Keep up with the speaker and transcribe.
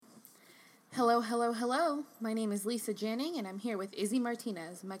Hello, hello, hello. My name is Lisa Janning, and I'm here with Izzy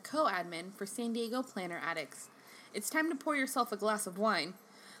Martinez, my co-admin for San Diego Planner Addicts. It's time to pour yourself a glass of wine.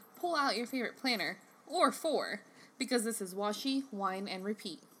 Pull out your favorite planner, or four, because this is Washi, Wine, and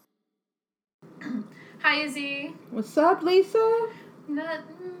Repeat. Hi, Izzy. What's up, Lisa?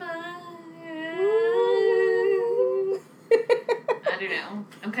 Nothing much. I don't know.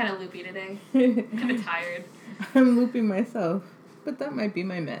 I'm kind of loopy today. I'm kind of tired. I'm looping myself, but that might be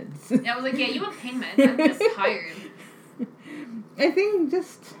my meds. I was like, yeah, you have pain meds. I'm just tired. I think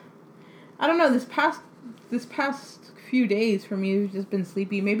I don't know, this past few days for me has just been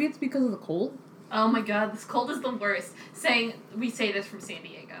sleepy. Maybe it's because of the cold. Oh my god, this cold is the worst. We say this from San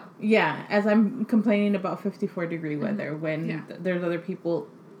Diego. Yeah, as I'm complaining about 54-degree weather when there's other people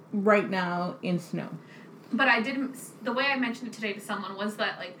right now in snow. But the way I mentioned it today to someone was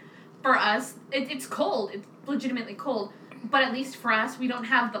that, like, for us, it's cold. It's legitimately cold. But at least for us, we don't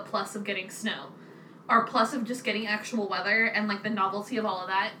have the plus of getting snow. Or plus of just getting actual weather and, like, the novelty of all of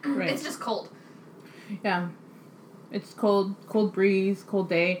that. Right. It's just cold. Yeah. It's cold breeze, cold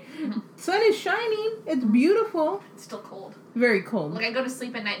day. Mm-hmm. Sun is shining. It's beautiful. It's still cold. Very cold. Like, I go to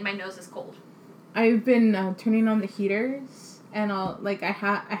sleep at night and my nose is cold. I've been turning on the heaters, and I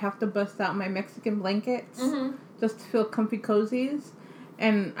have to bust out my Mexican blankets just to feel comfy cozies.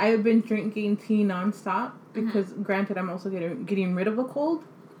 And I've been drinking tea nonstop because, granted, I'm also getting rid of a cold.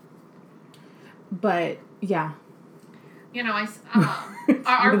 But yeah, you know,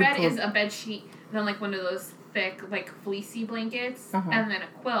 our bed is a bed sheet, then like one of those thick like fleecy blankets, and then a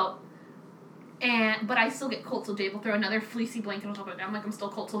quilt. But I still get cold, so Dave will throw another fleecy blanket on top of it. I'm like, I'm still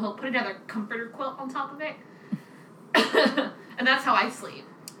cold, so he'll put another comforter quilt on top of it, and that's how I sleep.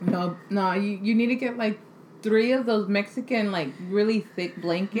 No, you need to get like 3 of those Mexican like really thick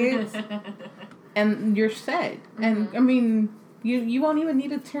blankets, and you're set. And I mean, you won't even need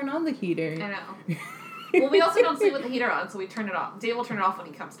to turn on the heater. I know. Well, we also don't sleep with the heater on, so we turn it off. Dave will turn it off when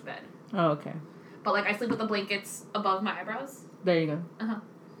he comes to bed. Oh, okay. But like, I sleep with the blankets above my eyebrows. There you go.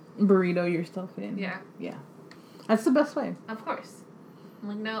 Burrito yourself in. Yeah. Yeah. That's the best way. Of course. I'm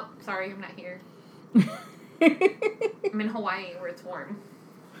like, nope, sorry, I'm not here. I'm in Hawaii where it's warm.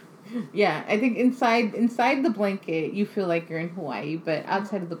 Yeah, I think inside the blanket you feel like you're in Hawaii, but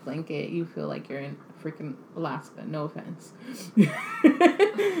outside of the blanket you feel like you're in freaking Alaska. No offense.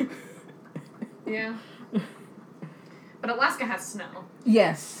 Yeah. But Alaska has snow.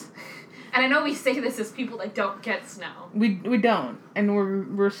 Yes. And I know we say this as people that don't get snow. We don't, and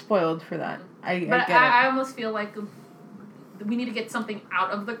we're spoiled for that. I get it. I almost feel like we need to get something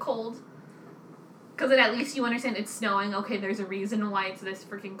out of the cold. Because then at least you understand it's snowing. Okay, there's a reason why it's this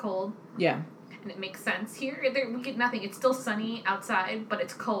freaking cold. Yeah. And it makes sense. Here, we get nothing. It's still sunny outside, but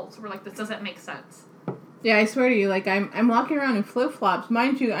it's cold. So we're like, this doesn't make sense. Yeah, I swear to you, like, I'm walking around in flip-flops.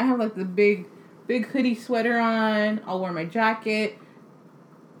 Mind you, I have, like, the big hoodie sweater on. I'll wear my jacket.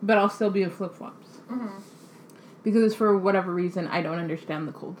 But I'll still be in flip-flops. Because for whatever reason, I don't understand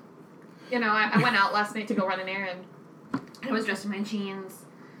the cold. You know, I went out last night to go run an errand. I was dressed in my jeans,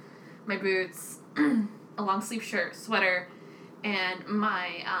 my boots, a long-sleeve shirt, sweater, and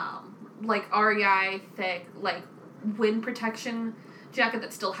my, like, REI thick, like, wind protection jacket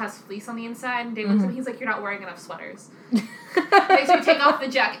that still has fleece on the inside. And Dave looks at me, he's like, you're not wearing enough sweaters. Makes me take off the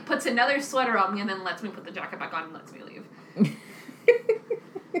jacket, puts another sweater on me, and then lets me put the jacket back on and lets me leave.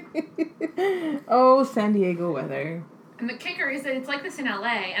 Oh, San Diego weather. And the kicker is that it's like this in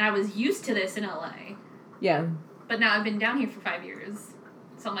LA, and I was used to this in LA. Yeah. But now I've been down here for 5 years.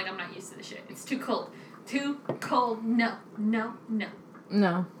 So I'm like, I'm not used to this shit. It's too cold. Too cold. No. No. No.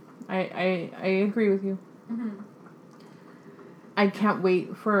 No. I agree with you. I can't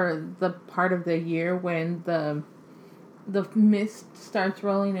wait for the part of the year when the mist starts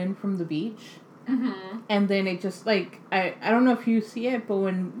rolling in from the beach. And then it just, like, I don't know if you see it, but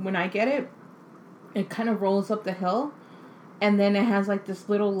when I get it, it kind of rolls up the hill, and then it has, like, this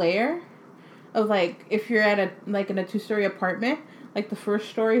little layer of, like, if you're at in a 2-story apartment, like, the first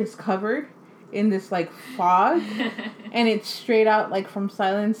story is covered in this, like, fog, and it's straight out, like, from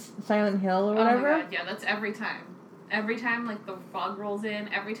Silent Hill or whatever. Oh my god, yeah, that's every time. Every time, like, the fog rolls in,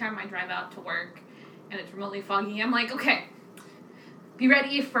 every time I drive out to work, and it's remotely foggy, I'm like, okay, be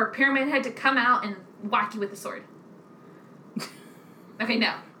ready for Pyramid Head to come out and whack you with a sword. Okay,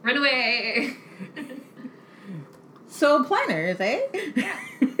 no. Run away! So, planners, eh? Yeah.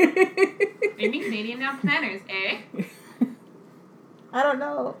 Maybe Canadian now planners, eh? I don't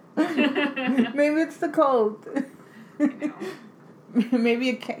know. Maybe it's the cold. I know.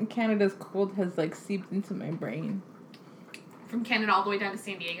 Maybe Canada's cold has, like, seeped into my brain. From Canada all the way down to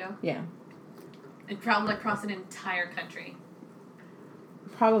San Diego? Yeah. It traveled across an entire country.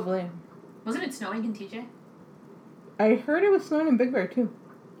 Probably. Wasn't it snowing in TJ? I heard it was snowing in Big Bear, too.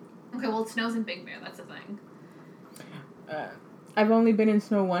 Okay, well, it snows in Big Bear. That's the thing. I've only been in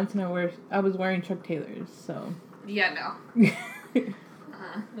snow once, and I was wearing Chuck Taylors, so... Yeah, no.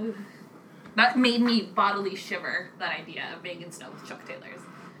 That made me bodily shiver, that idea of being in snow with Chuck Taylors.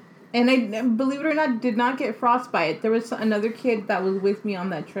 And I, believe it or not, did not get frostbite. There was another kid that was with me on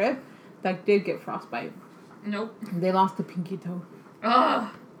that trip that did get frostbite. Nope. They lost a pinky toe. Ugh.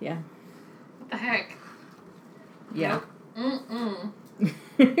 Yeah. What the heck? Yeah. Nope.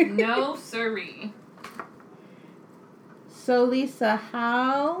 Mm-mm. No, siree. So, Lisa,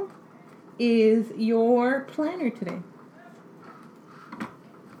 how is your planner today?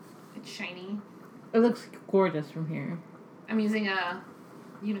 It's shiny. It looks gorgeous from here. I'm using a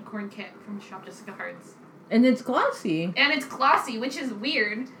unicorn kit from Shop Jessica Hearts. And it's glossy. And it's glossy, which is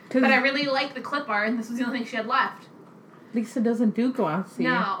weird. But I really like the clip art, and this was the only thing she had left. Lisa doesn't do glossy.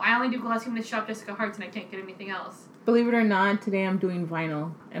 No, I only do glossy when it's Shop Jessica Hearts, and I can't get anything else. Believe it or not, today I'm doing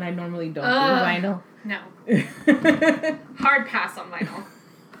vinyl, and I normally don't do vinyl. No. Hard pass on vinyl.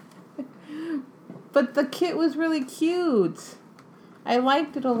 But the kit was really cute. I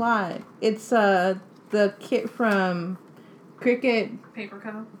liked it a lot. It's the kit from Cricut Paper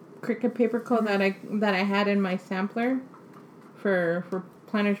Co. Cricut Paper Co. that I had in my sampler for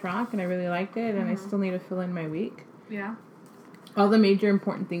Planners Rock, and I really liked it, and I still need to fill in my week. Yeah. All the major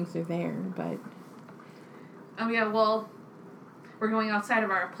important things are there, but... Oh, yeah, well, we're going outside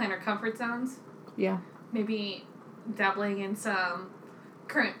of our planner comfort zones. Yeah. Maybe dabbling in some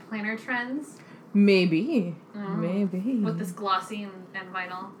current planner trends. Maybe. Maybe. With this glossy and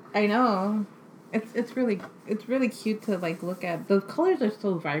vinyl. I know. It's really cute to like look at. The colors are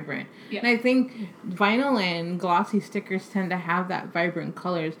so vibrant. Yeah. And I think vinyl and glossy stickers tend to have that vibrant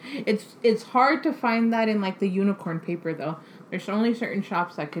colors. It's hard to find that in like the unicorn paper though. There's only certain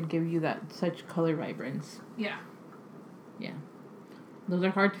shops that could give you that such color vibrance. Yeah. Yeah. Those are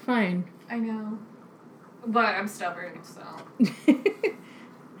hard to find. I know. But I'm stubborn, so.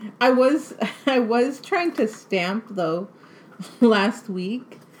 I was trying to stamp though last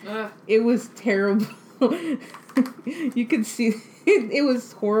week. Ugh. It was terrible. You could see it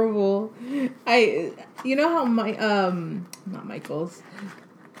was horrible. You know how not Michael's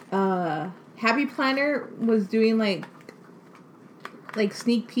Happy Planner was doing like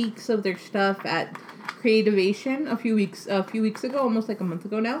sneak peeks of their stuff at Creativation a few weeks ago, almost like a month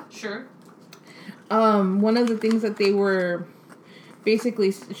ago now. Sure. One of the things that they were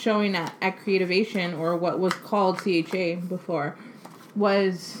basically showing at Creativation, or what was called CHA before,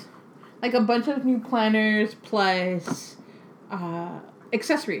 was like a bunch of new planners plus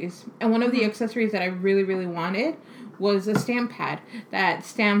accessories. And one of the accessories that I really, really wanted was a stamp pad that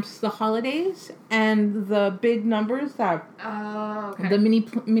stamps the holidays and the big numbers that the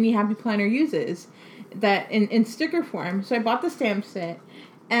mini Happy Planner uses, that in sticker form. So I bought the stamp set,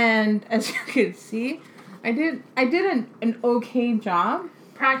 and as you can see, I did an okay job.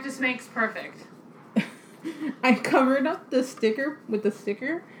 Practice makes perfect. I covered up the sticker with the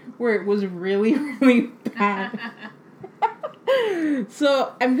sticker where it was really, really bad.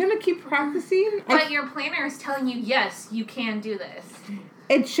 So I'm gonna keep practicing. But your planner is telling you, yes, you can do this.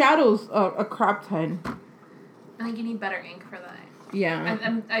 It shadows a crop ton. I think you need better ink for that.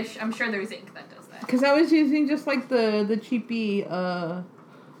 Yeah. I'm sure there's ink that does that. Because I was using just like the cheapy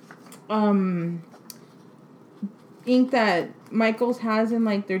ink that Michael's has in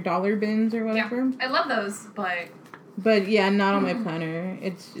like their dollar bins or whatever. Yeah, I love those, but... But yeah, not on my planner.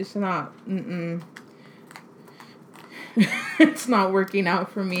 It's just not... It's not working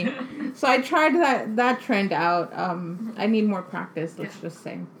out for me. So I tried that trend out. I need more practice, let's just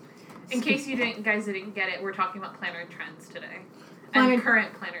say. In case you guys didn't get it, we're talking about planner trends today. Planner, and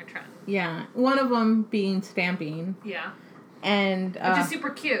current planner trends. Yeah. One of them being stamping. Yeah. And... which is super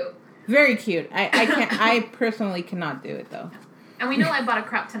cute. Very cute. I can't... I personally cannot do it, though. And we know I bought a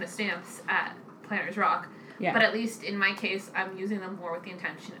crap ton of stamps at Planners Rock. Yeah. But at least in my case, I'm using them more with the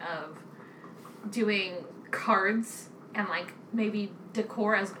intention of doing cards and, like, maybe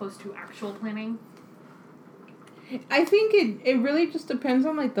decor as opposed to actual planning. I think it really just depends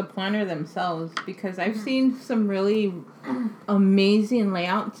on, like, the planner themselves, because I've seen some really amazing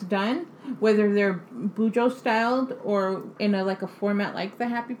layouts done, whether they're Bujo styled or in a format like the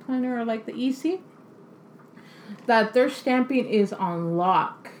Happy Planner or like the EC, that their stamping is on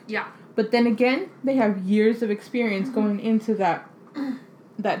lock. Yeah. But then again, they have years of experience going into that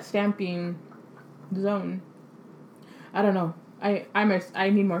stamping zone. I don't know. I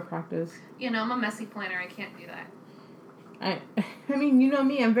need more practice. You know, I'm a messy planner. I can't do that. I mean, you know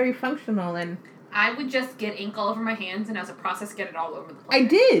me. I'm very functional, and I would just get ink all over my hands, and as a process, get it all over the place. I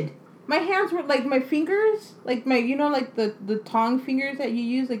did. my hands were, like, my fingers, like, my, you know, like, the tong fingers that you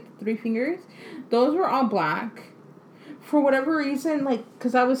use, like, the 3 fingers, those were all black. For whatever reason, like,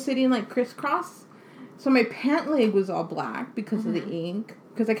 because I was sitting, like, crisscross, so my pant leg was all black because of the ink,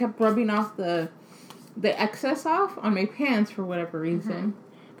 because I kept rubbing off the excess off on my pants for whatever reason,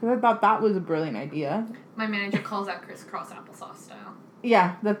 because I thought that was a brilliant idea. My manager calls that crisscross applesauce style.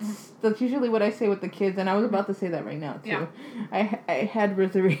 Yeah, that's usually what I say with the kids, and I was about to say that right now too. Yeah. I had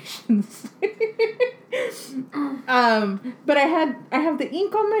reservations. But I have the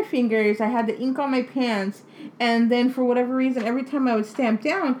ink on my fingers, I had the ink on my pants, and then for whatever reason, every time I would stamp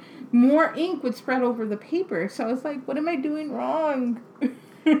down, more ink would spread over the paper. So I was like, what am I doing wrong?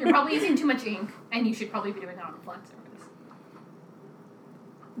 You're probably using too much ink, and you should probably be doing it on a flat surface.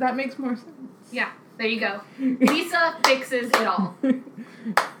 That makes more sense. Yeah. There you go. Lisa fixes it all.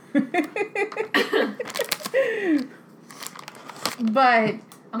 But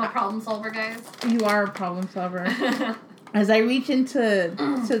I'm a problem solver, guys. You are a problem solver. As I reach into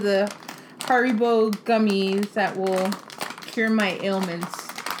the Haribo gummies that will cure my ailments.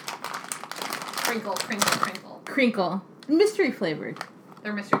 Crinkle, crinkle, crinkle. Crinkle. Mystery flavored.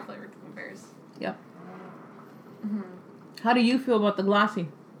 They're mystery flavored bears. Yep. Mm-hmm. How do you feel about the glossy?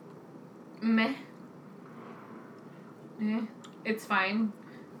 Meh. It's fine.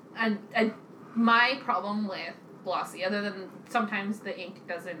 And my problem with glossy, other than sometimes the ink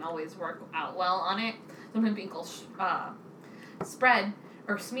doesn't always work out well on it, sometimes ink will spread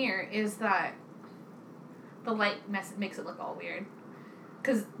or smear, is that the light makes it look all weird.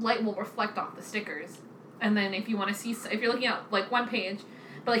 Because light will reflect off the stickers. And then if you want to see, if you're looking at like one page,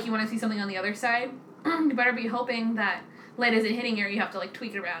 but like you want to see something on the other side, you better be hoping that light isn't hitting it, or you have to like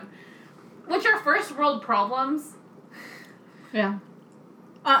tweak it around. Which are first world problems. Yeah.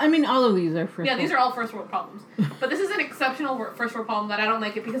 I mean, all of these are first world. Yeah, these are all first world problems. But this is an exceptional first world problem that I don't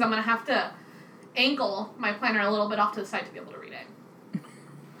like it because I'm going to have to angle my planner a little bit off to the side to be able to read it.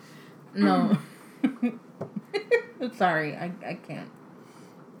 No. Sorry, I can't.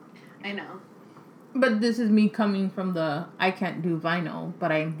 I know. But this is me coming from the, I can't do vinyl, but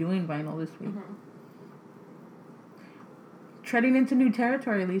I am doing vinyl this week. Mm-hmm. Treading into new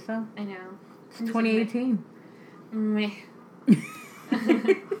territory, Lisa. I know. It's 2018. Meh.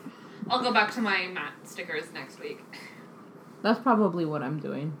 I'll go back to my matte stickers next week. That's probably what I'm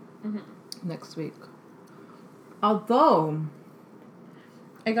doing next week. Although,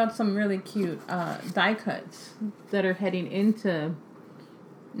 I got some really cute die cuts that are heading into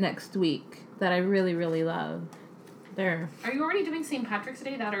next week that I really, really love. Are you already doing St. Patrick's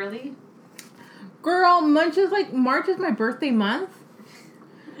Day that early? Girl, March is my birthday month.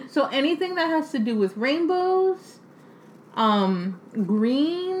 So anything that has to do with rainbows,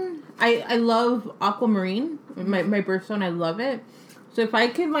 green, I love aquamarine. My birthstone, I love it. So if I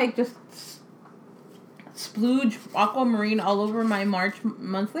could like just splooge aquamarine all over my March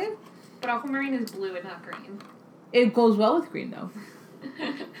monthly. But aquamarine is blue and not green. It goes well with green though.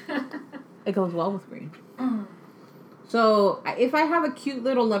 It goes well with green. So if I have a cute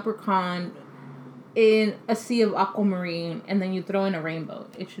little leprechaun in a sea of aquamarine and then you throw in a rainbow,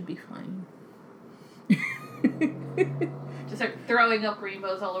 it should be fine. Just start throwing up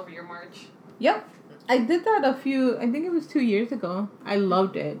rainbows all over your March. Yep. I did that I think it was 2 years ago. I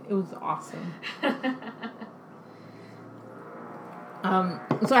loved it. It was awesome.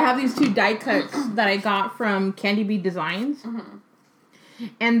 So I have these 2 die cuts that I got from Candy Bee Designs. Mm-hmm.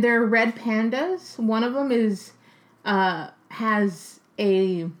 And they're red pandas. One of them is has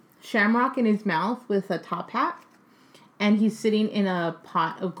a shamrock in his mouth with a top hat. And he's sitting in a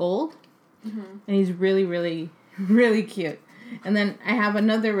pot of gold. Mm-hmm. And he's really, really, really cute. And then I have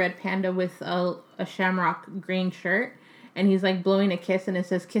another red panda with a shamrock green shirt. And he's like blowing a kiss and it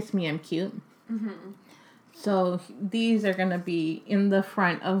says, "Kiss me, I'm cute." Mm-hmm. So these are going to be in the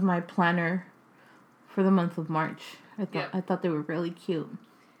front of my planner for the month of March. I thought they were really cute.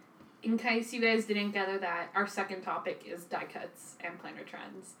 In case you guys didn't gather that, our second topic is die cuts and planner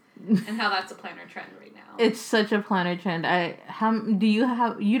trends. And how that's a planner trend right now. It's such a planner trend.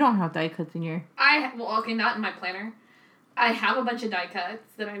 You don't have die cuts in your... not in my planner. I have a bunch of die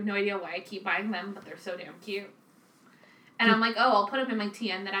cuts that I have no idea why I keep buying them, but they're so damn cute. And I'm like, I'll put them in my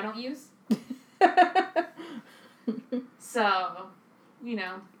TN that I don't use. So, you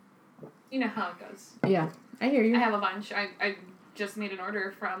know how it goes. Yeah, I hear you. I have a bunch. I just made an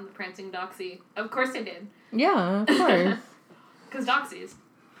order from the Prancing Doxy. Of course I did. Yeah, of course. Because Doxies.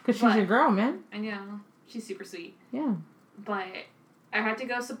 Because she's your girl, man. I know. She's super sweet. Yeah. But I had to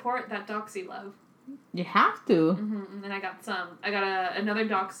go support that Doxy love. You have to. Mm-hmm. And I got another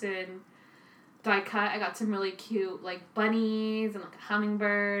Dachshund die cut. I got some really cute, like, bunnies and, like, a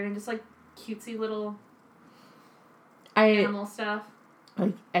hummingbird and just, like, cutesy little animal stuff.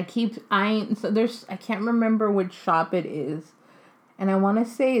 I keep eyeing... So I can't remember which shop it is. And I want to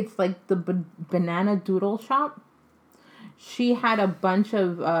say it's, like, the Banana Doodle shop. She had a bunch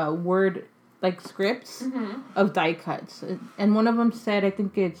of word, like, scripts of die cuts. And one of them said, I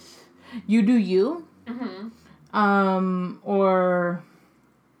think it's, you do you. Or...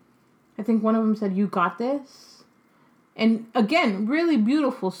 I think one of them said, you got this. And again, really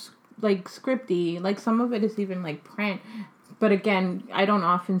beautiful, like, scripty. Like, some of it is even, like, print. But again, I don't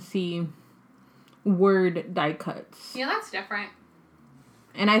often see word die cuts. Yeah, that's different.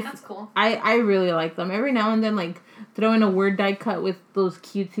 And that's cool. I really like them. Every now and then, like, throw in a word die cut with those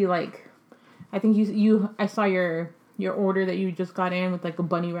cutesy, like... I think I saw your order that you just got in with, like, a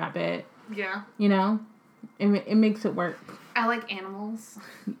bunny rabbit. Yeah. You know? It makes it work. I like animals.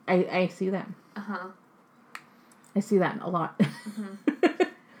 I see that. Uh-huh. I see that a lot.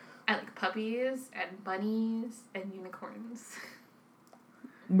 I like puppies and bunnies and unicorns.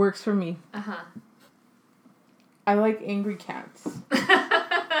 Works for me. Uh-huh. I like angry cats.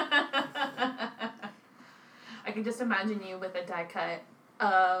 I can just imagine you with a die cut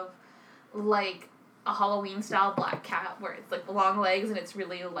of, like, a Halloween-style black cat where it's, like, long legs and it's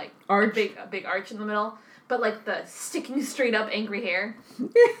really, like, a big arch in the middle. But, like, the sticking straight up angry hair. And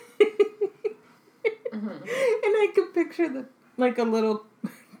I can picture like a little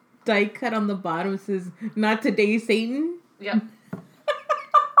die cut on the bottom says, "Not today, Satan." Yep.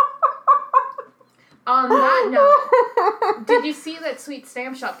 On that note, did you see that Sweet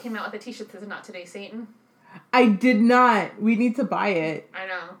Stamp Shop came out with a t-shirt that says "Not Today, Satan"? I did not. We need to buy it. I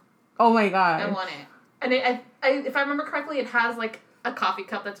know. Oh my god. I want it. And if I remember correctly, it has, like, a coffee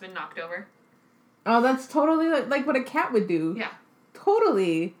cup that's been knocked over. Oh, that's totally like what a cat would do. Yeah.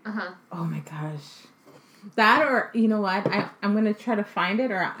 Totally. Uh-huh. Oh my gosh. That, or, you know what? I'm going to try to find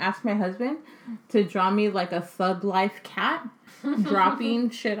it or ask my husband to draw me, like, a Thug Life cat dropping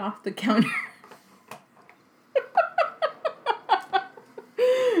shit off the counter.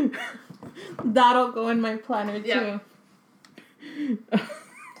 That'll go in my planner, too. Yeah.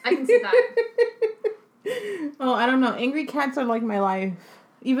 I can see that. Oh, I don't know. Angry cats are like my life.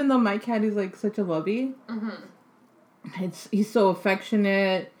 Even though my cat is, like, such a lovey. He's so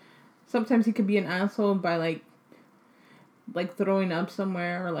affectionate. Sometimes he could be an asshole by, like throwing up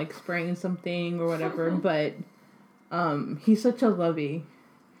somewhere or, like, spraying something or whatever. But he's such a lovey.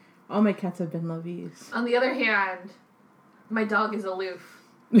 All my cats have been loveys. On the other hand, my dog is aloof.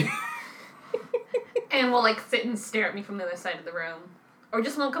 And will, like, sit and stare at me from the other side of the room. Or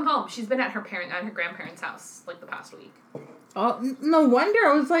just won't come home. She's been at her grandparents' house, like, the past week. Oh, no wonder.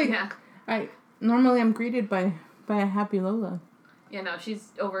 I was like... Yeah. Normally I'm greeted by a happy Lola. Yeah, no,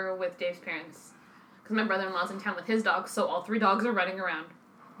 she's over with Dave's parents. Because my brother-in-law's in town with his dog, so all 3 dogs are running around.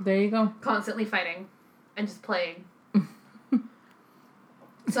 There you go. Constantly fighting. And just playing.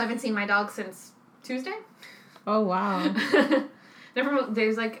 So I haven't seen my dog since Tuesday. Oh, wow.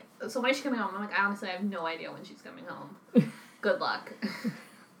 Dave's like, so when is she coming home? I'm like, I honestly have no idea when she's coming home. Good luck.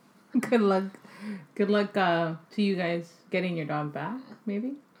 Good luck. Good luck to you guys getting your dog back,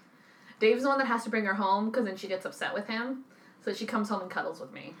 maybe? Dave's the one that has to bring her home because then she gets upset with him. So she comes home and cuddles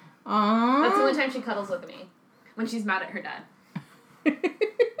with me. Aww. That's the only time she cuddles with me. When she's mad at her dad.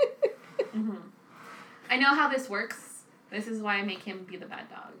 I know how this works. This is why I make him be the bad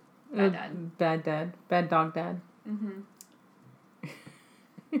dog. Bad dad. Bad dad. Bad dog dad.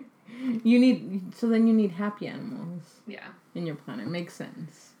 So then you need happy animals. Yeah. In your planet. Makes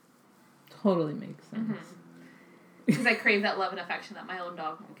sense. Totally makes sense. Because I crave that love and affection that my own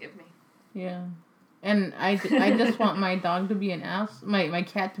dog won't give me. Yeah. And I just want my dog to be an ass. My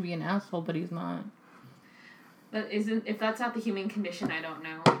cat to be an asshole, but he's not. If that's not the human condition, I don't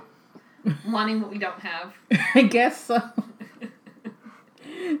know. Wanting what we don't have. I guess so.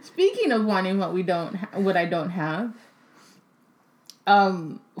 Speaking of wanting what I don't have,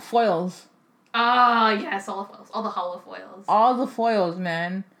 foils. Ah, yes, all the foils. All the hollow foils. All the foils,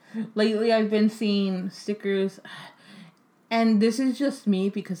 man. Lately, I've been seeing stickers, and this is just me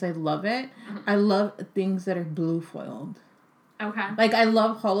because I love it. I love things that are blue foiled. Okay. Like, I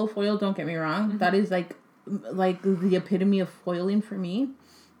love hollow foil, don't get me wrong. That is, like the epitome of foiling for me,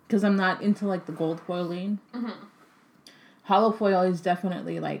 because I'm not into, like, the gold foiling. Hollow foil is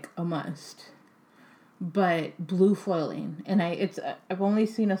definitely, like, a must. But blue foiling, and I've only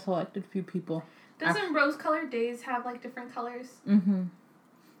seen a selected few people. Doesn't rose-colored days have, like, different colors?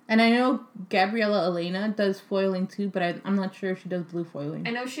 And I know Gabriella Elena does foiling too, but I'm not sure if she does blue foiling.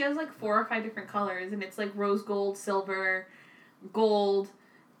 I know she has, like, 4 or 5 different colors, and it's, like, rose gold, silver, gold,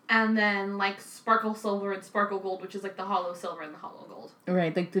 And then, like, sparkle silver and sparkle gold, which is, like, the hollow silver and the hollow gold.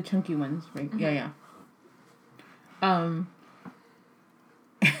 Right, like the chunky ones. Right, Mm-hmm. yeah.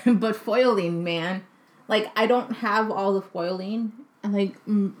 But foiling, man. Like, I don't have all the foiling. And, like,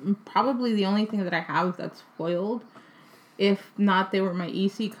 probably the only thing that I have that's foiled, if not, they were my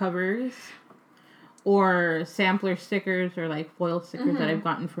EC covers or sampler stickers or, like, foil stickers that I've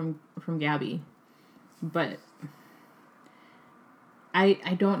gotten from Gabby. But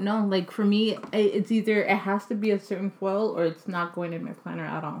I don't know. Like, for me, it's either it has to be a certain foil or it's not going in my planner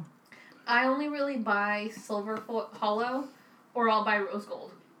at all. I only really buy silver hollow, or I'll buy rose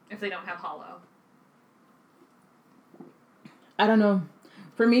gold if they don't have hollow. I don't know.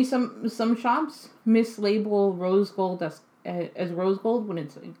 For me, some shops mislabel rose gold as rose gold when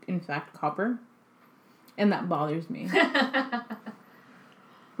it's in fact copper, and that bothers me.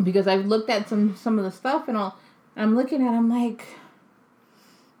 Because I've looked at some of the stuff and I'm looking at it, I'm like,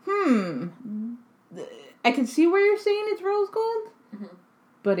 I can see where you're saying it's rose gold,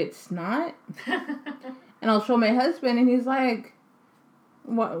 but it's not. And I'll show my husband and he's like,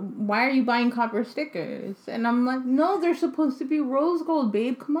 why are you buying copper stickers? And I'm like, no, they're supposed to be rose gold,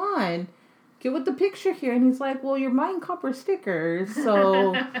 babe. Come on. Get with the picture here. And he's like, well, you're buying copper stickers,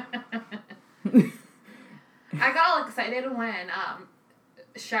 so. I got all excited when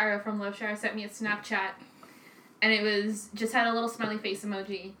Shara from Love Shara sent me a Snapchat, and it was just had a little smiley face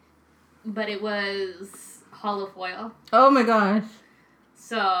emoji, but it was hollow foil. Oh my gosh.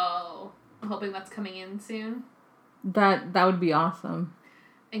 So I'm hoping that's coming in soon. That would be awesome.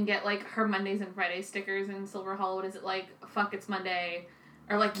 And get, like, her Mondays and Fridays stickers in silver hollow. What is it, like, fuck, it's Monday,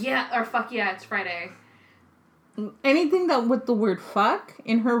 or like, yeah, or fuck yeah, it's Friday. Anything that with the word fuck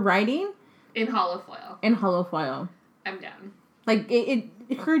in her writing. In hollow foil. I'm down. Like,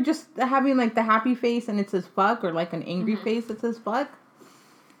 her just having, like, the happy face and it says fuck, or, like, an angry face that says fuck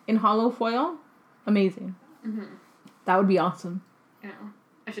in hollow foil. Amazing. That would be awesome. Yeah.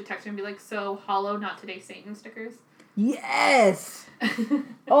 I should text her and be like, so, hollow, not today, Satan stickers? Yes!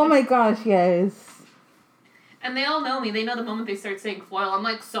 Oh my gosh, yes. And they all know me. They know the moment they start saying foil, I'm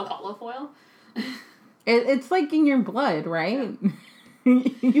like, so hollow foil? It's like in your blood, right? Yeah.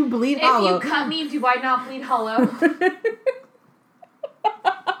 You bleed hollow. If you cut me, do I not bleed hollow?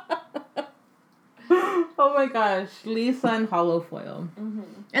 Oh my gosh, Lisa and hollow foil.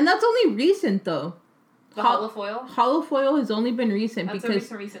 And that's only recent, though. The hollow foil? Hollow foil has only been recent because...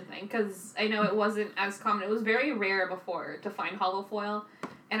 That's a recent thing, because I know it wasn't as common. It was very rare before to find hollow foil,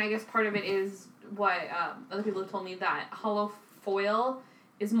 and I guess part of it is what other people have told me, that hollow foil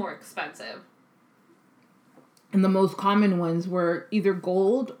is more expensive. And the most common ones were either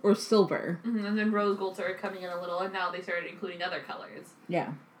gold or silver. And then rose gold started coming in a little, and now they started including other colors.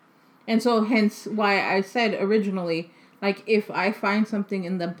 Yeah. And so hence why I said originally, like, if I find something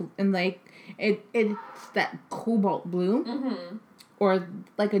in like, it's that cobalt blue, or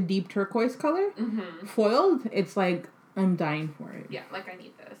like a deep turquoise color, foiled, it's like, I'm dying for it. Yeah, like, I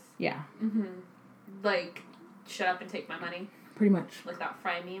need this. Yeah. Like, shut up and take my money. Pretty much. Like that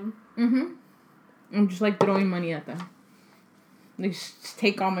Fry meme. I'm just, like, throwing money at them. Like, just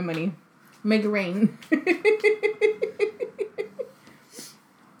take all my money. Make it rain.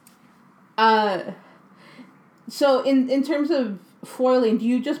 So, in terms of foiling, do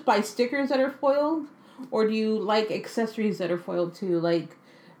you just buy stickers that are foiled? Or do you like accessories that are foiled too? Like,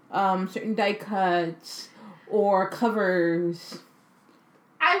 certain die cuts or covers?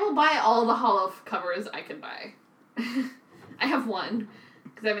 I will buy all the hollow covers I can buy. I have one,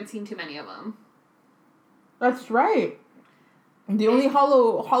 because I haven't seen too many of them. That's right. The only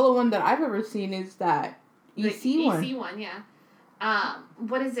hollow one that I've ever seen is that EC one. EC one, yeah.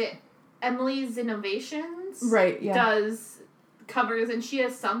 What is it? Emily's Innovations? Right, yeah. Does covers, and she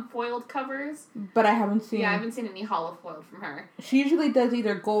has some foiled covers. But I haven't seen... Yeah, I haven't seen any hollow foiled from her. She usually does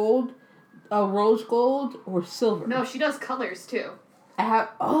either gold, rose gold, or silver. No, she does colors, too.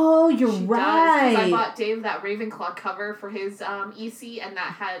 Oh, you're she right. Because I bought Dave that Ravenclaw cover for his EC, and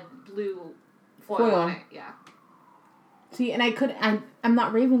that had blue foil on it. Yeah. See, and I'm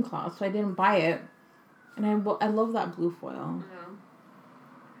not Ravenclaw, so I didn't buy it. And I love that blue foil. Yeah.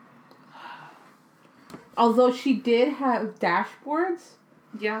 Although she did have dashboards.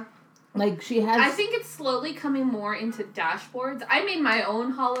 Yeah. Like, she has... I think it's slowly coming more into dashboards. I made my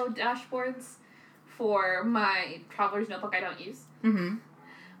own hollow dashboards for my Traveler's Notebook I don't use.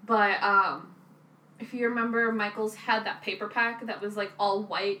 But, if you remember, Michael's had that paper pack that was, like, all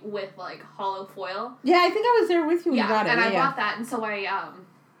white with, like, hollow foil. Yeah, I think I was there with you when you got it. And I bought that, and so I,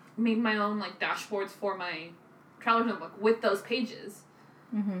 made my own, like, dashboards for my Traveler's Notebook with those pages.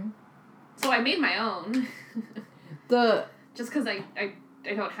 So I made my own. Just because I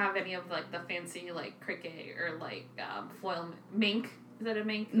I don't have any of like the fancy like cricket or like foil mink. Is that a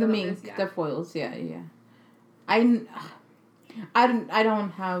mink? The mink, yeah. The foils, yeah. I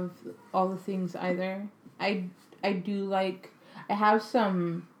don't have all the things either. I do like, I have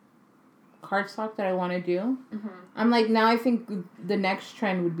some cardstock that I want to do. Mm-hmm. I'm like, now I think the next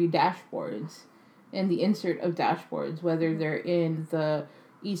trend would be dashboards and the insert of dashboards, whether they're in the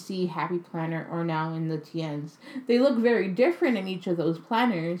EC Happy Planner or now in the TNs. They look very different in each of those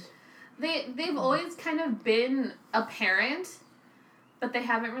planners. They've always kind of been apparent, but they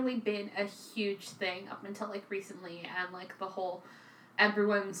haven't really been a huge thing up until like recently, and like the whole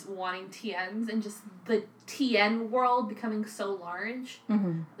everyone's wanting TNs and just the TN world becoming so large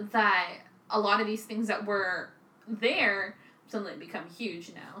that a lot of these things that were there suddenly become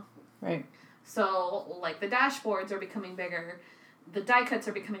huge now. Right. So like the dashboards are becoming bigger, the die cuts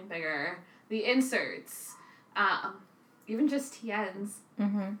are becoming bigger, the inserts, even just TNs.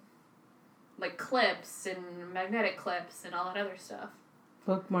 Mm-hmm. Like clips and magnetic clips and all that other stuff.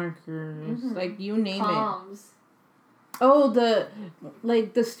 Bookmarkers, like you name Palms. It. Oh,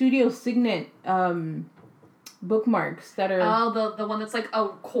 the Studio Signet bookmarks that are... Oh, the one that's like a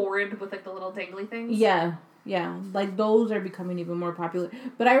cord with like the little dangly things? Yeah. Like those are becoming even more popular.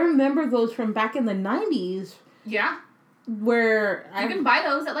 But I remember those from back in the 90s. Yeah. Where... You can buy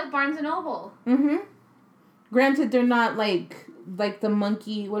those at like Barnes & Noble. Mm-hmm. Granted, they're not like the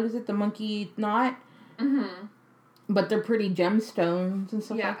monkey... What is it? The monkey knot? Mm-hmm. But they're pretty gemstones and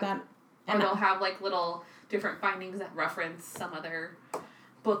stuff like that. And they'll have like little different findings that reference some other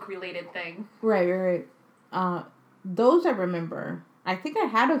book-related thing. Right. Those I remember. I think I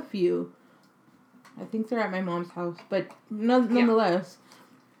had a few. I think they're at my mom's house. But nonetheless,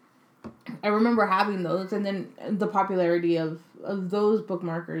 I remember having those. And then the popularity of those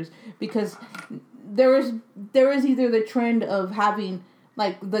bookmarkers. Because there was either the trend of having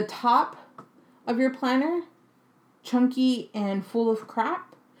like the top of your planner chunky and full of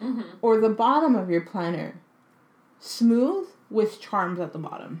crap, or the bottom of your planner smooth with charms at the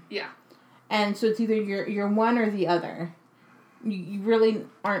bottom. Yeah. And so it's either you're one or the other. You really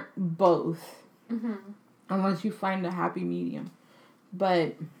aren't both, unless you find a happy medium.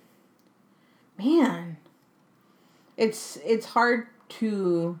 But man, it's hard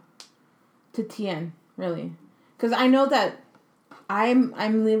to TN really, because I know that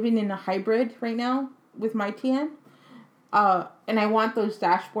I'm living in a hybrid right now with my TN. And I want those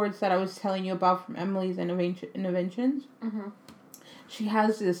dashboards that I was telling you about from Emily's Innovations. Mm-hmm. She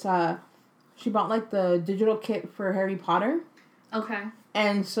has this, she bought like the digital kit for Harry Potter. Okay.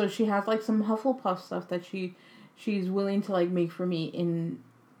 And so she has like some Hufflepuff stuff that she's willing to like make for me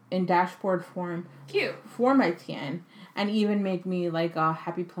in dashboard form. Cute. For my TN. And even make me like a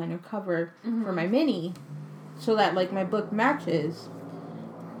Happy Planner cover for my mini. So that like my book matches.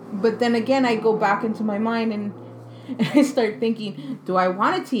 But then again, I go back into my mind and I start thinking, do I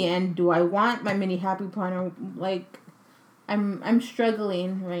want a TN? Do I want my mini Happy Planner? Like, I'm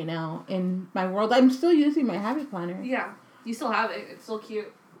struggling right now in my world. I'm still using my Happy Planner. Yeah, you still have it. It's still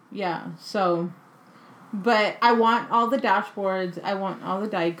cute. Yeah, so, but I want all the dashboards. I want all the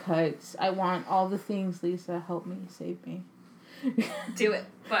die cuts. I want all the things. Lisa, help me, save me. Do it,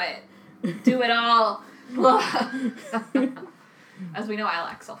 but do it all. As we know, I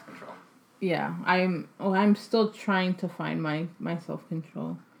lack self-control. Yeah, I'm still trying to find my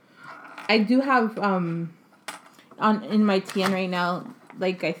self-control. I do have in my TN right now,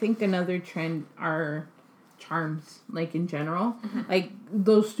 like I think another trend are charms, like in general. Mm-hmm. Like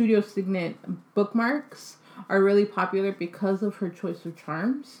those Studio Signet bookmarks are really popular because of her choice of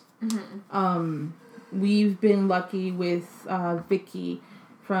charms. Mm-hmm. We've been lucky with Vicky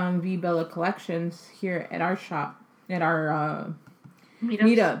from V Bella Collections here at our shop, at our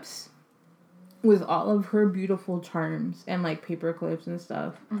meetups. With all of her beautiful charms and like paper clips and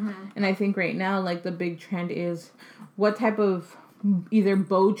stuff. Mm-hmm. And I think right now like the big trend is what type of either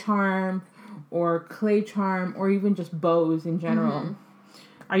bow charm or clay charm or even just bows in general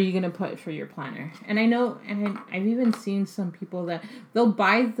are you going to put for your planner. And I know, and I've even seen some people that they'll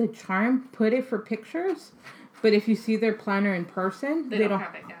buy the charm, put it for pictures, but if you see their planner in person, they don't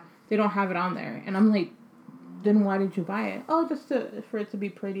have it. Yeah. They don't have it on there. And I'm like, then why did you buy it? Oh, just for it to be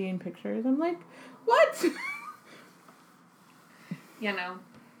pretty in pictures. I'm like, what? You know.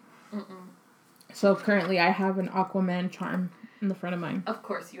 Mm-mm. So currently I have an Aquaman charm in the front of mine. Of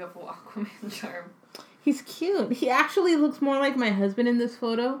course you have an Aquaman charm. He's cute. He actually looks more like my husband in this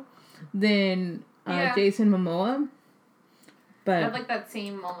photo than Jason Momoa. But I have like that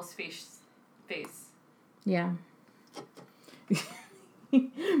same almost face. Yeah.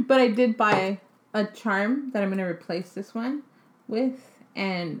 But I did buy a charm that I'm going to replace this one with,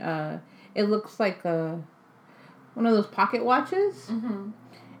 and it looks like one of those pocket watches. Mm-hmm.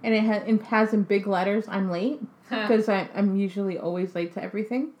 And it has in big letters, "I'm late," because I'm usually always late to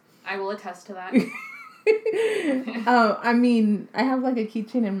everything. I will attest to that. I mean, I have like a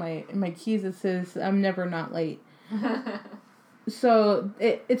keychain in my keys that says "I'm never not late." So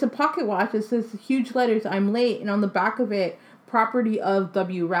it's a pocket watch. It says huge letters, "I'm late," and on the back of it, "property of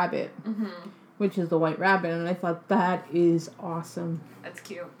W. Rabbit," which is the white rabbit. And I thought that is awesome. That's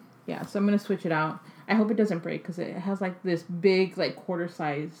cute. Yeah, so I'm gonna switch it out. I hope it doesn't break because it has like this big, like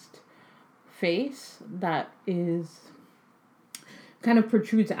quarter-sized face that is kind of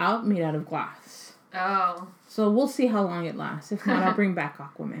protrudes out, made out of glass. Oh. So we'll see how long it lasts. If not, I'll bring back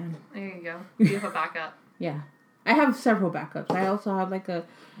Aquaman. There you go. You have a backup. Yeah. I have several backups. I also have like a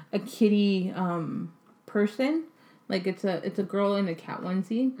kitty person. Like it's a girl in a cat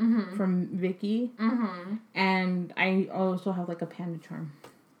onesie from Vicky. Mm-hmm. And I also have like a panda charm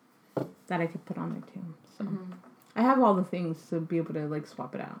that I could put on there too. So I have all the things to be able to like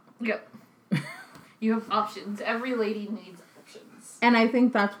swap it out. Yep. You have options. Every lady needs options. And I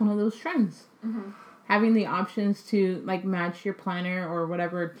think that's one of those trends. Mm-hmm. Having the options to like match your planner or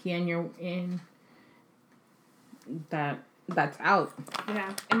whatever TN you're in. That's out.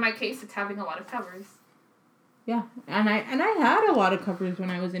 Yeah. In my case, it's having a lot of covers. Yeah, and I had a lot of covers when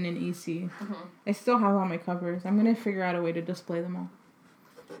I was in an EC. Mm-hmm. I still have all my covers. I'm gonna figure out a way to display them all.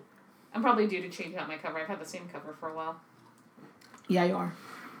 I'm probably due to change out my cover. I've had the same cover for a while. Yeah, you are.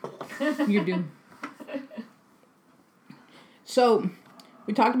 You're due. So,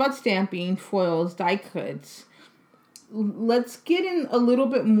 we talked about stamping, foils, die cuts. Let's get in a little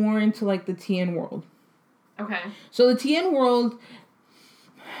bit more into like the TN world. Okay. So the TN world,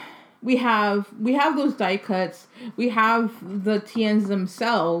 we have those die cuts. We have the TNs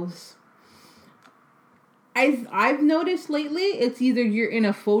themselves. I've noticed lately it's either you're in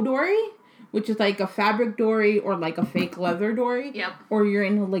a faux dory, which is like a fabric dory or like a fake leather dory. Yep. Or you're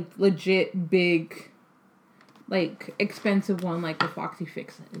in a like legit big, like expensive one like the Foxy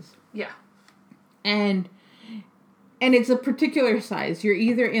Fix is. Yeah. And it's a particular size. You're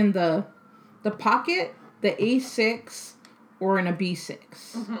either in the pocket, the A6, or in a B6.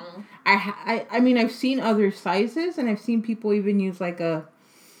 Mm-hmm. I mean, I've seen other sizes, and I've seen people even use like I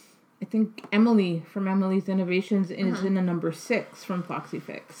think Emily from Emily's Innovations is in a number 6 from Foxy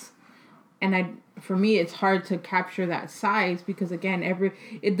Fix. And for me, it's hard to capture that size because, again,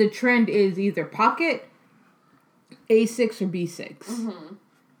 the trend is either pocket, A6, or B6. Mm-hmm.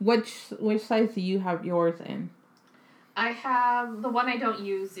 Which size do you have yours in? I have, the one I don't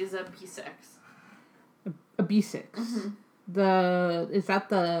use is a B6. A B6. Mm-hmm. Is that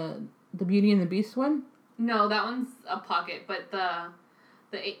the Beauty and the Beast one? No, that one's a pocket, but the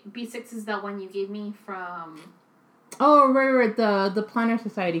B6 is the one you gave me from... Oh, right, the Planner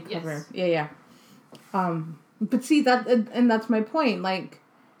Society cover. Yes. Yeah. But see, that's my point. Like,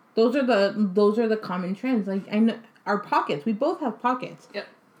 those are the common trends. Like, I know our pockets. We both have pockets. Yep.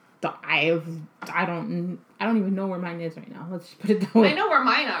 I don't even know where mine is right now. Let's just put it that way. I know where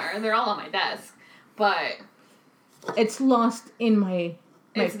mine are. They're all on my desk, but it's lost in my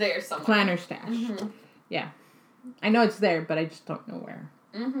it's there somewhere. Planner stash. Mm-hmm. Yeah, I know it's there, but I just don't know where.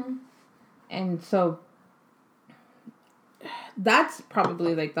 Mm-hmm. And so that's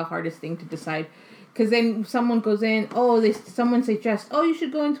probably like the hardest thing to decide, because then someone goes in. Someone suggests, you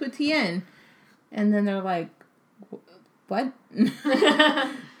should go into a TN, and then they're like, what?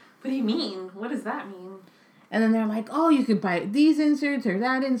 What do you mean? What does that mean? And then they're like, you could buy these inserts or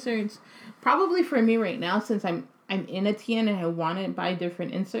that inserts. Probably for me right now, since I'm in a TN and I want to buy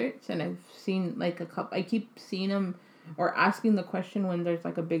different inserts, and I've seen like a couple. I keep seeing them or asking the question when there's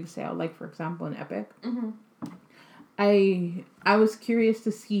like a big sale, like for example in Epic. Mm-hmm. I was curious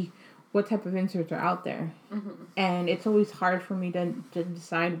to see what type of inserts are out there, and it's always hard for me to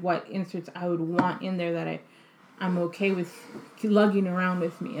decide what inserts I would want in there that I'm okay with lugging around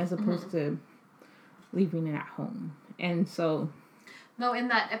with me as opposed to leaving it at home. And so... No, in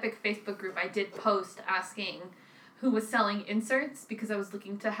that Epic Facebook group, I did post asking who was selling inserts because I was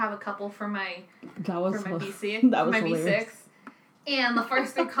looking to have a couple for my B6. That was my hilarious. B6. And the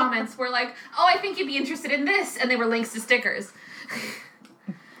first 3 comments were like, I think you'd be interested in this. And they were links to stickers.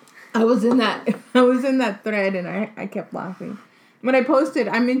 I was in that thread and I kept laughing. When I posted,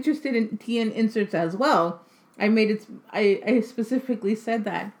 I'm interested in TN inserts as well. I specifically said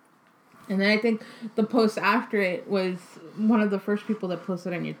that. And then I think the post after it was one of the first people that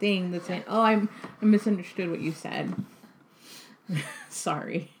posted on your thing that said, I misunderstood what you said.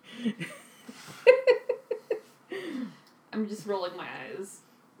 Sorry. I'm just rolling my eyes.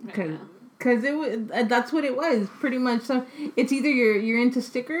 Because that's what it was, pretty much. So it's either you're into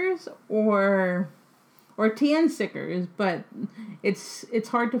stickers or TN stickers, but it's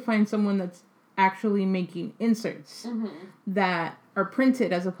hard to find someone that's actually making inserts that are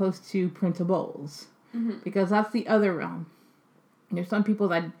printed as opposed to printables, because that's the other realm. There's some people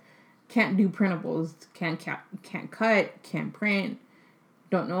that can't do printables, can't cut, can't print,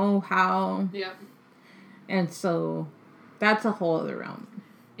 don't know how. Yeah. And so that's a whole other realm.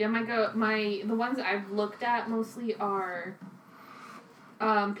 Yeah, the ones I've looked at mostly are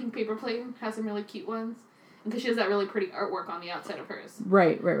Pink Paper Plate has some really cute ones. Because she has that really pretty artwork on the outside of hers.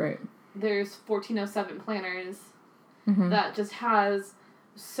 Right. There's 1407 Planners that just has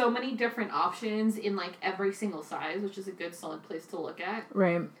so many different options in, like, every single size, which is a good, solid place to look at.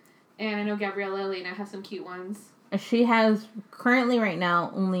 Right. And I know Gabriella Elena has some cute ones. She has, currently right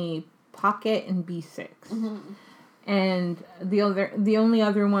now, only Pocket and B6. And the only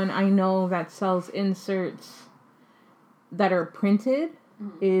other one I know that sells inserts that are printed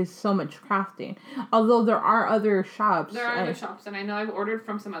is So Much Crafting. Although there are other shops. There are other shops, and I know I've ordered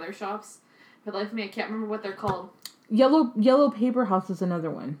from some other shops. But life of me, I can't remember what they're called. Yellow Paper House is another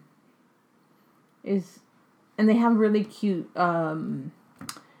one. And they have really cute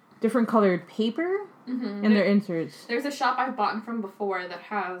different colored paper in their inserts. There's a shop I've bought from before that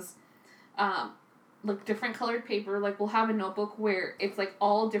has like different colored paper. Like, we'll have a notebook where it's like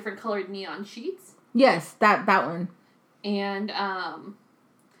all different colored neon sheets. Yes, that one. And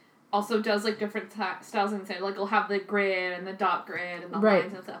also does like different styles inside. Like, we'll have the grid and the dot grid and the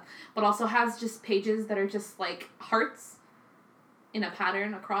lines and stuff. But also has just pages that are just like hearts in a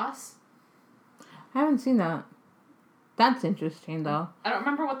pattern across. I haven't seen that. That's interesting, though. I don't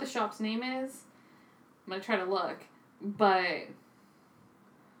remember what the shop's name is. I'm going to try to look. But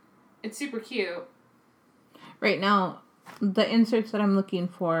it's super cute. Right now, the inserts that I'm looking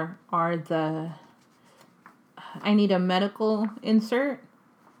for are I need a medical insert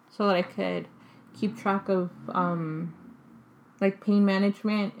so that I could keep track of, like, pain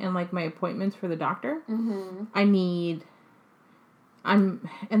management and, like, my appointments for the doctor. And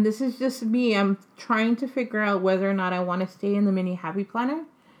this is just me, I'm trying to figure out whether or not I want to stay in the mini Happy Planner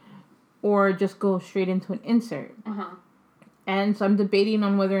or just go straight into an insert. And so I'm debating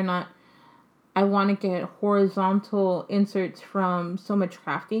on whether or not I want to get horizontal inserts from So Much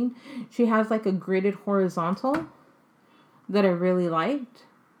Crafting. She has like a gridded horizontal that I really liked.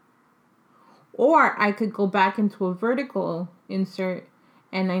 Or I could go back into a vertical insert,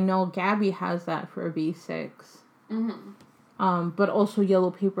 and I know Gabby has that for a B6. But also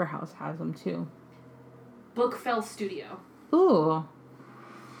Yellow Paper House has them too. Bookfell Studio. Ooh.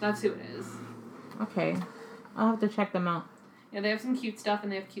 That's who it is. Okay. I'll have to check them out. Yeah, they have some cute stuff,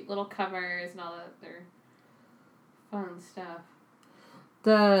 and they have cute little covers and all that. They're fun stuff.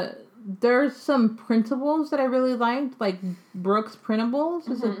 There's some printables that I really liked, like Brooks Printables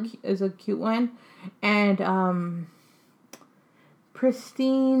is a cute one, and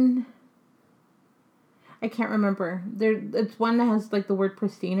Pristine. I can't remember. It's one that has like the word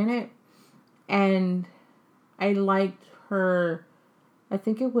pristine in it, and I liked her. I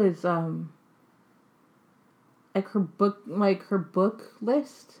think it was like her book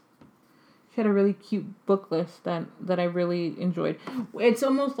list. She had a really cute book list that I really enjoyed. It's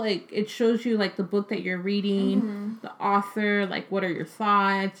almost like it shows you like the book that you're reading, the author, like what are your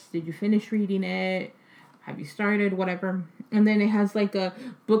thoughts? Did you finish reading it? Have you started? Whatever. And then it has like a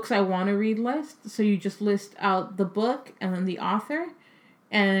books I want to read list. So you just list out the book and then the author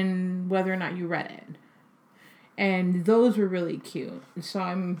and whether or not you read it. And those were really cute. So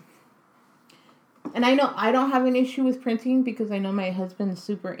and I know I don't have an issue with printing because I know my husband's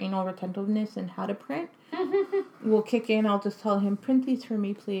super anal retentiveness and how to print will kick in. I'll just tell him, print these for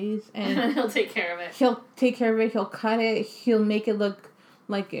me, please. And he'll take care of it. He'll take care of it. He'll cut it. He'll make it look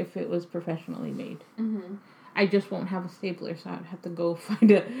like if it was professionally made. I just won't have a stapler, so I'd have to go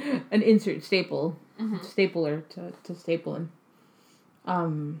find an insert stapler to staple in.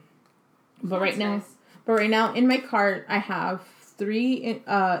 But right now in my cart I have 3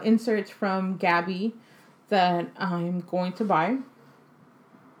 inserts from Gabby that I'm going to buy.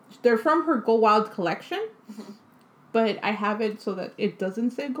 They're from her Go Wild collection, but I have it so that it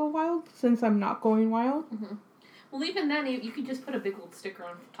doesn't say Go Wild since I'm not going wild. Well, even then, you could just put a big old sticker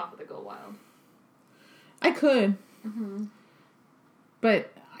on top of the Go Wild. I could.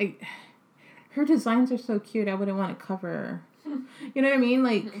 But her designs are so cute, I wouldn't want to cover her. You know what I mean?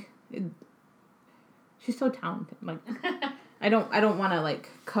 Like, she's so talented. Like, I don't want to, like,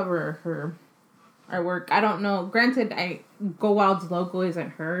 cover her artwork. I don't know. Granted, Go Wild's logo isn't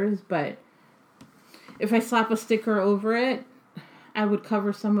hers, but if I slap a sticker over it, I would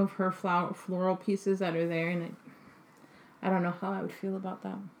cover some of her floral pieces that are there, and I don't know how I would feel about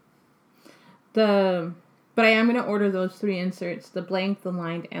that. But I am gonna order those 3 inserts: the blank, the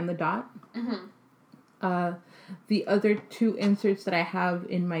lined, and the dot. The other 2 inserts that I have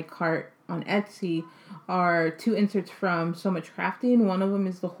in my cart on Etsy are 2 inserts from So Much Crafting. One of them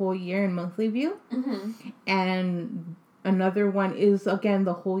is the whole year and monthly view, and another one is again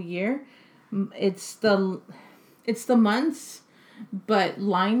the whole year. It's the months, but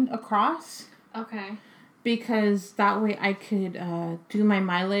lined across. Okay. Because that way I could do my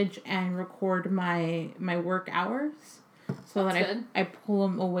mileage and record my work hours, so that I pull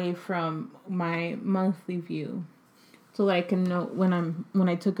them away from my monthly view, so that I can know when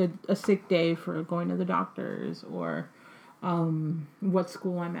I took a sick day for going to the doctors, or what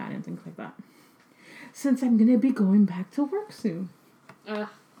school I'm at and things like that. Since I'm gonna be going back to work soon.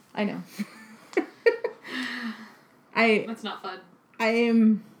 I know. That's not fun. I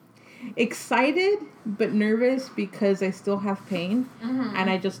am excited but nervous because I still have pain, and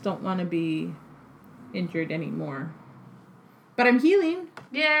I just don't want to be injured anymore. But I'm healing.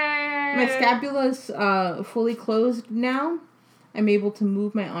 Yay! My scapula's fully closed now. I'm able to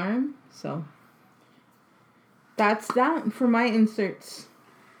move my arm, so that's that for my inserts.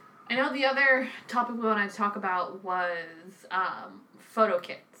 I know the other topic we wanted to talk about was photo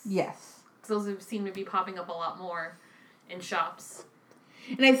kits. Yes. Those seem to be popping up a lot more in shops.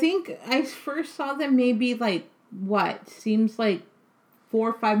 And I think I first saw them maybe seems like 4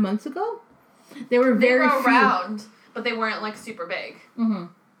 or 5 months ago. They were around, but they weren't like super big.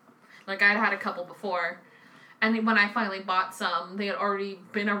 Like I'd had a couple before, and when I finally bought some, they had already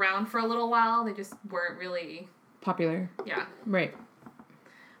been around for a little while. They just weren't really popular. Yeah. Right.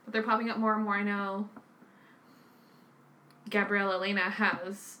 But they're popping up more and more. I know Gabriella Elena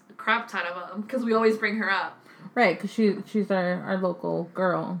has a crap ton of them because we always bring her up. Right, because she's our local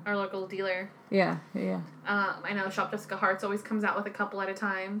girl. Our local dealer. Yeah. I know Shop Jessica Hart's always comes out with a couple at a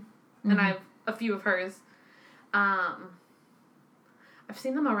time. And I have a few of hers. I've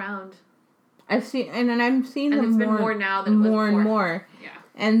seen them around. I've seen them it's been more now than more before. And more. Yeah.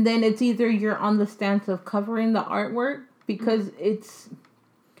 And then it's either you're on the stance of covering the artwork because it's...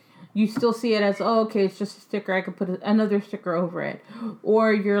 You still see it as, okay, it's just a sticker. I could put another sticker over it.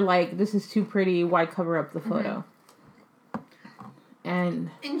 Or you're like, this is too pretty. Why cover up the photo?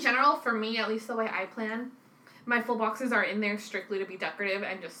 And in general, for me, at least the way I plan, my full boxes are in there strictly to be decorative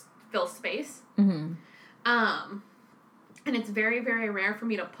and just fill space. And it's very, very rare for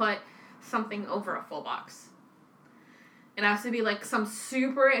me to put something over a full box. It has to be like some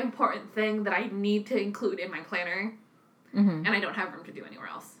super important thing that I need to include in my planner. And I don't have room to do anywhere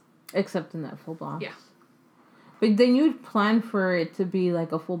else. Except in that full box. Yeah. But then you'd plan for it to be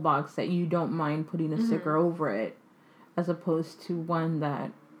like a full box that you don't mind putting a sticker over it, as opposed to one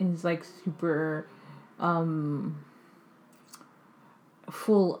that is like super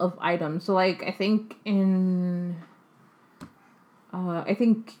full of items. So like I think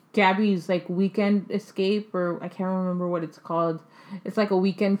Gabby's like Weekend Escape, or I can't remember what it's called. It's like a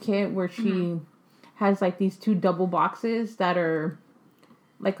weekend kit where she has like these 2 double boxes that are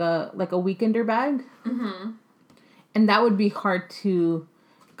like a weekender bag. And that would be hard to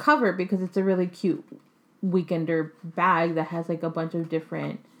cover because it's a really cute weekender bag that has like a bunch of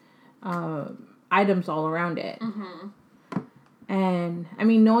different items all around it. And I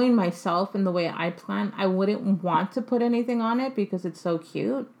mean, knowing myself and the way I plan, I wouldn't want to put anything on it because it's so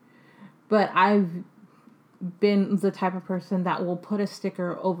cute. But I've been the type of person that will put a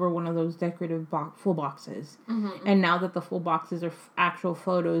sticker over one of those decorative full boxes. And now that the full boxes are actual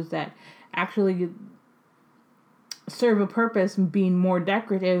photos that actually serve a purpose, being more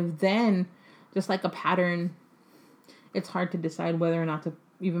decorative than just like a pattern, it's hard to decide whether or not to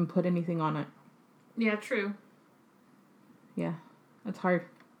even put anything on it. Yeah, true. Yeah, that's hard.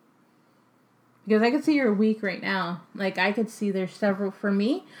 Because I could see you're weak right now. Like, I could see there's several... For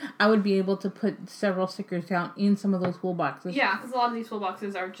me, I would be able to put several stickers down in some of those full boxes. Yeah, because a lot of these full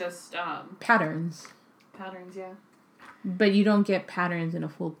boxes are just... patterns. Patterns, yeah. But you don't get patterns in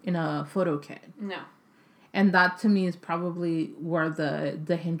a photo kit. No. And that, to me, is probably where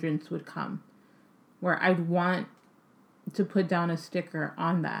the hindrance would come. Where I'd want to put down a sticker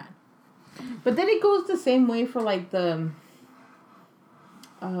on that. But then it goes the same way for, like, the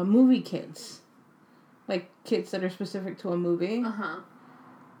movie kits. Like, kits that are specific to a movie.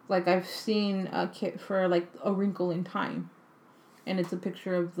 Like, I've seen a kit for, like, A Wrinkle in Time. And it's a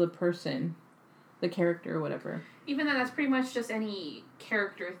picture of the person, the character or whatever. Even then, that's pretty much just any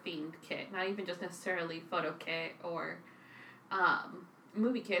character-themed kit. Not even just necessarily photo kit or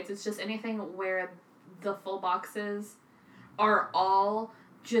movie kits. It's just anything where the full boxes are all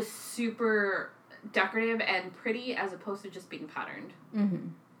just super decorative and pretty as opposed to just being patterned. Mm-hmm.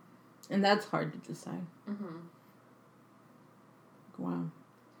 And that's hard to decide. Mm-hmm. Wow.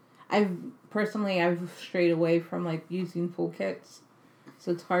 I've strayed away from like using full kits.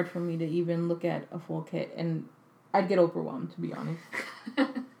 So it's hard for me to even look at a full kit, and I'd get overwhelmed, to be honest.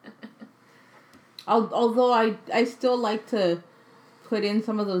 Although I still like to put in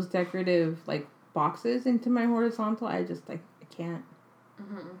some of those decorative like boxes into my horizontal, I just I can't.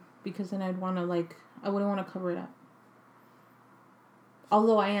 Mm-hmm. Because then I wouldn't want to cover it up.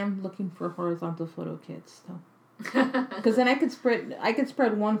 Although I am looking for horizontal photo kits though. Because then I could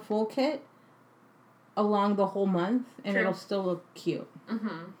spread one full kit along the whole month, and True. It'll still look cute.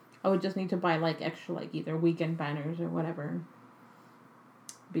 Mm-hmm. I would just need to buy like extra like either weekend banners or whatever.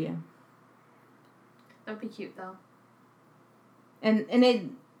 But yeah. That would be cute though. And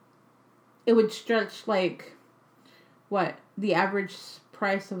it would stretch like what? The average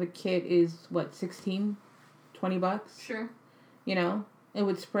price of a kit is what, $16, $20? Sure. You know? It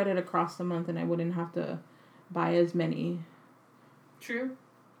would spread it across the month, and I wouldn't have to buy as many. True.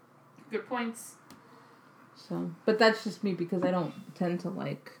 Good points. So, but that's just me because I don't tend to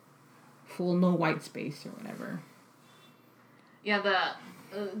like full no white space or whatever. Yeah,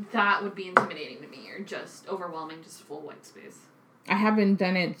 that would be intimidating to me, or just overwhelming, just full white space. I haven't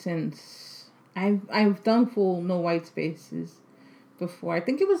done it since I've done full no white spaces before. I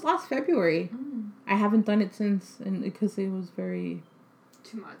think it was last February. I haven't done it since, and because it was very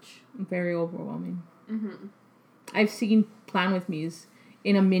overwhelming. Mm-hmm. I've seen Plan With Me's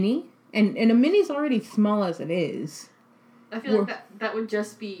in a mini, and a mini's already small as it is. I feel like that would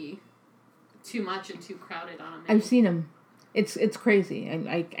just be too much and too crowded on a mini. I've seen them. It's crazy.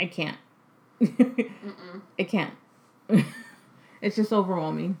 I can't. I can't. It's just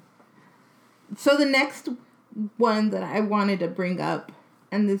overwhelming. So the next one that I wanted to bring up,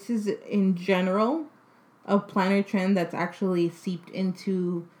 and this is in general a planner trend that's actually seeped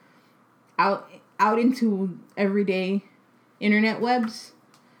into out into everyday internet webs,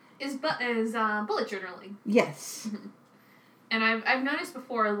 is bullet journaling. Yes. Mm-hmm. And I've noticed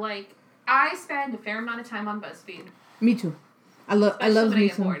before, like, I spend a fair amount of time on BuzzFeed. Me too. I love me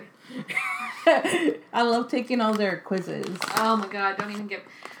some. Bored. I love taking all their quizzes. Oh my god, don't even get...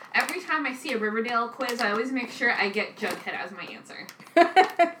 Every time I see a Riverdale quiz, I always make sure I get Jughead as my answer.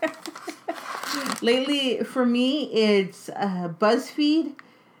 Lately, for me, it's BuzzFeed,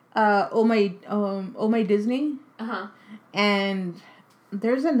 Oh My Disney. Uh-huh. And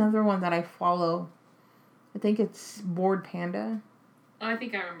there's another one that I follow. I think it's Bored Panda. Oh, I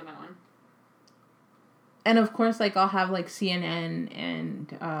think I remember that one. And of course, like, I'll have like CNN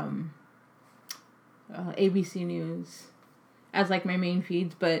and ABC News as like my main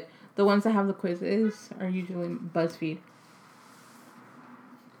feeds, but the ones that have the quizzes are usually BuzzFeed.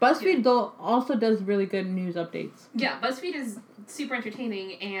 BuzzFeed though also does really good news updates. Yeah, BuzzFeed is super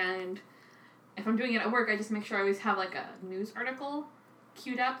entertaining, and if I'm doing it at work, I just make sure I always have like a news article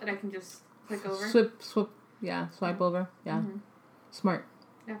queued up that I can just click over. Swipe over. Yeah. Mm-hmm. Smart.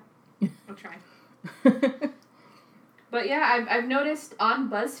 Yeah. I'll try. But yeah, I've noticed on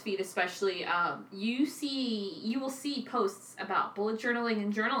BuzzFeed especially, you will see posts about bullet journaling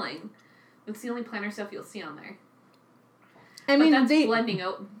and journaling. That's the only planner stuff you'll see on there. I mean, that's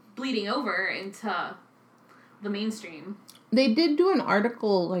bleeding over into the mainstream. They did do an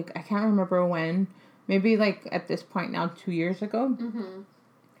article, like, I can't remember when, maybe like at this point now 2 years ago, mm-hmm.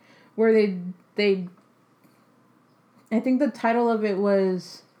 where they I think the title of it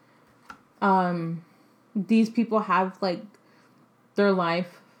was these people have like their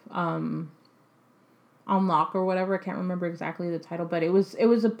life on lock or whatever. I can't remember exactly the title, but it was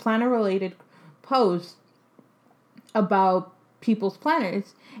a planner related post about people's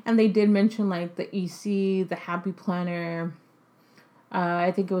planners, and they did mention like the EC, the Happy Planner,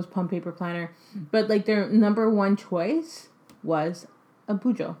 I think it was Pump Paper Planner, but like their number one choice was a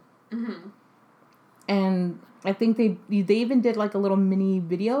Bujo. Mm-hmm. And I think they even did like a little mini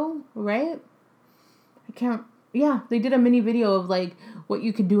video, right? They did a mini video of like what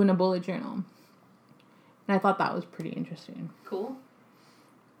you could do in a bullet journal. And I thought that was pretty interesting. Cool.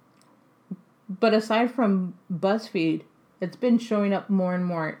 But aside from BuzzFeed, it's been showing up more and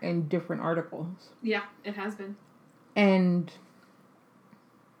more in different articles. Yeah, it has been. And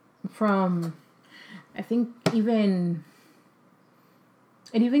from, I think it even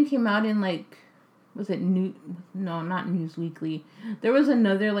came out in like, was it not Newsweekly. There was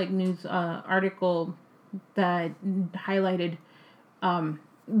another like news article that highlighted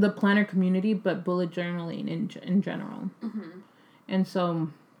the planner community, but bullet journaling in general. Mm-hmm. And so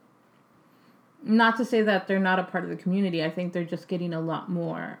Not to say that they're not a part of the community. I think they're just getting a lot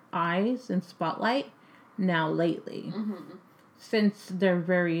more eyes and spotlight now lately. Mm-hmm. Since they're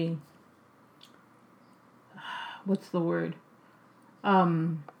very... What's the word?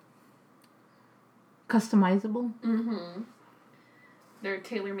 Customizable? Mm-hmm. They're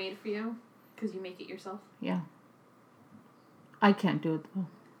tailor-made for you because you make it yourself. Yeah. I can't do it, though.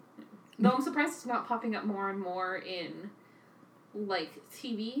 Though I'm surprised it's not popping up more and more in, like,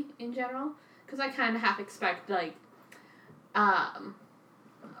 TV in general. Because I kind of half expect, like,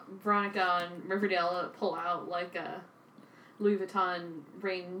 Veronica and Riverdale to pull out, like, a Louis Vuitton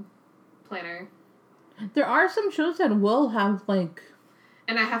ring planner. There are some shows that will have, like...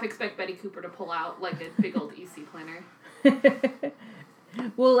 And I half expect Betty Cooper to pull out, like, a big old EC planner.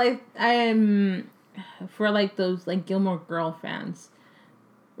 Well, like, for, like, those, like, Gilmore Girl fans,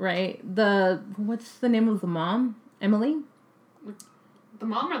 right? What's the name of the mom? Emily? The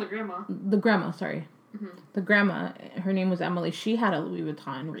mom or the grandma? The grandma, sorry. Mm-hmm. The grandma, her name was Emily. She had a Louis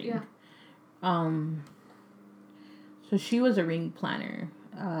Vuitton ring. Yeah. So she was a ring planner.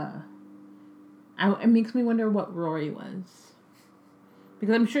 It makes me wonder what Rory was.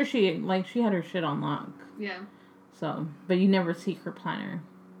 Because I'm sure she had her shit on lock. Yeah. So, but you never see her planner.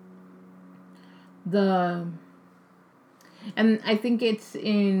 And I think it's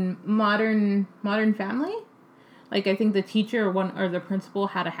in Modern Family. Like, I think the teacher or the principal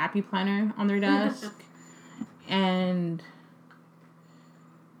had a happy planner on their desk. And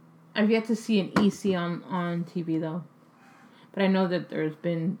I've yet to see an EC on TV, though. But I know that there's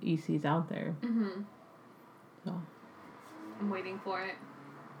been ECs out there. Mm-hmm. So I'm waiting for it.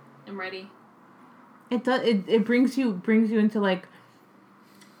 I'm ready. It does. It brings you into, like,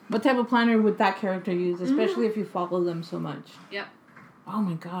 what type of planner would that character use, especially if you follow them so much. Yep. Oh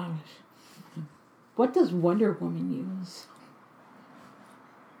my gosh. What does Wonder Woman use?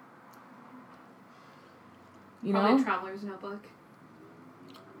 You Probably know? a traveler's notebook.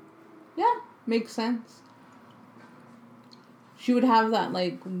 Yeah, makes sense. She would have that,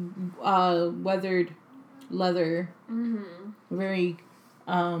 like, weathered leather. Mm-hmm. Very,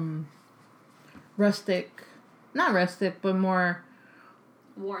 rustic. Not rustic, but more...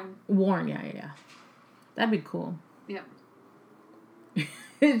 Worn, yeah. That'd be cool. Yep.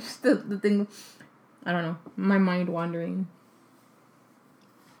 It's just the thing... I don't know. My mind wandering.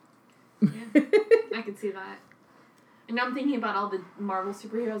 Yeah, I could see that. And I'm thinking about all the Marvel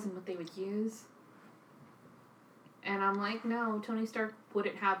superheroes and what they would use. And I'm like, no, Tony Stark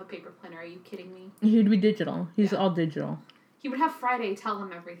wouldn't have a paper planner. Are you kidding me? He'd be digital. He's all digital. He would have Friday tell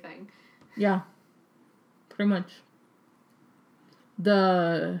him everything. Yeah. Pretty much.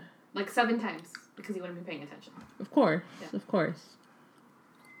 Like 7 times, because he wouldn't be paying attention. Of course. Yeah. Of course.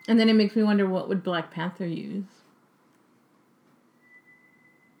 And then it makes me wonder, what would Black Panther use?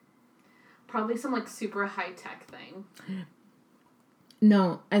 Probably some, like, super high-tech thing.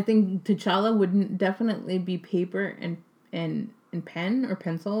 No, I think T'Challa wouldn't definitely be paper and pen or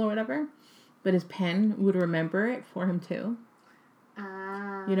pencil or whatever. But his pen would remember it for him, too.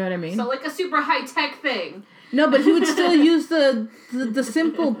 You know what I mean? So, like, a super high-tech thing. No, but he would still use the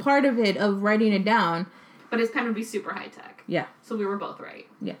simple part of it, of writing it down. But his pen would be super high-tech. Yeah. So we were both right.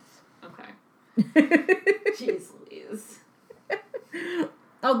 Yes. Okay. Jeez Louise.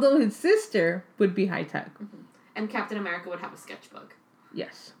 Although his sister would be high-tech. Mm-hmm. And Captain America would have a sketchbook.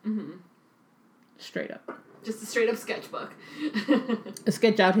 Yes. Mm-hmm. Straight up. Just a straight-up sketchbook.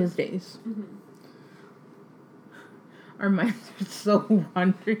 Sketch out his days. Mm-hmm. Our minds are so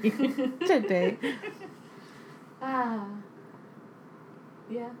wandering today.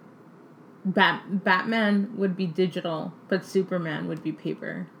 Yeah. Batman would be digital, but Superman would be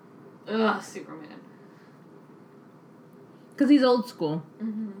paper. Ugh, Superman. Because he's old school.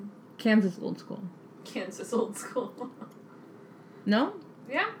 Mm-hmm. Kansas old school. Kansas old school. No?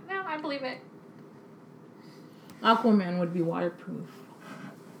 Yeah, no, I believe it. Aquaman would be waterproof.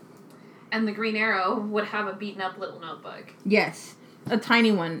 And the Green Arrow would have a beaten-up little notebook. Yes. A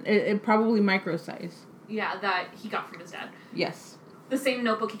tiny one. It probably micro size. Yeah, that he got from his dad. Yes. The same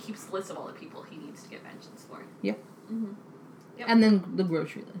notebook he keeps the list of all the people he needs to get vengeance for. Yep. Mm-hmm. Yep. And then the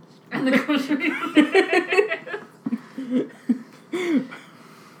grocery list. And the grocery list.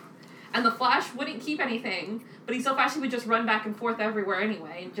 And the Flash wouldn't keep anything, but he's so fast he would just run back and forth everywhere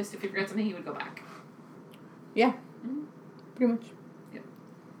anyway, and just if he forgot something, he would go back. Yeah. Mm-hmm. Pretty much. Yep.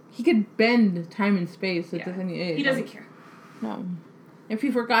 He could bend time and space. He doesn't care. No. If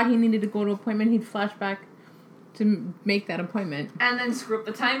he forgot he needed to go to an appointment, he'd flash back to make that appointment. And then screw up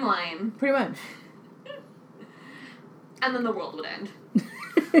the timeline. Pretty much. And then the world would end.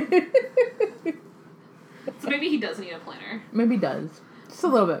 So maybe he does need a planner. Maybe he does. Just a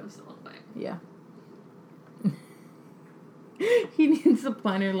little bit. Just a little bit. Yeah. He needs a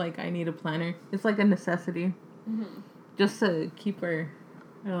planner like I need a planner. It's like a necessity. Mm-hmm. Just to keep our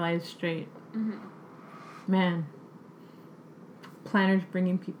lives straight. Mm-hmm. Man. Planners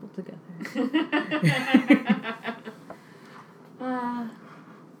bringing people together.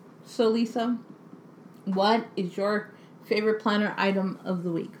 So, Lisa, what is your favorite planner item of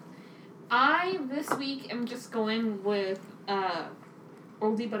the week? This week, am just going with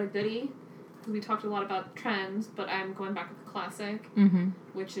oldie but a goodie. We talked a lot about trends, but I'm going back with the classic,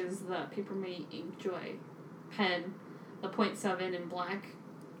 which is the Paper Mate Inkjoy pen, the 0.7 in black.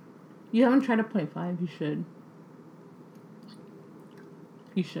 You haven't tried a 0.5. You should.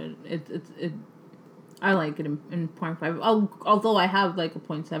 You should. I like it in 0.5. Although I have like a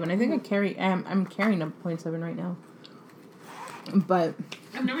 0.7. I think I'm carrying a 0.7 right now. But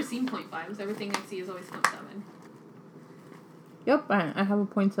I've never seen 0.5s. Everything I see is always 0.7. Yep, I have a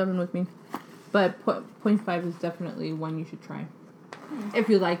 0.7 with me. But 0.5 is definitely one you should try. If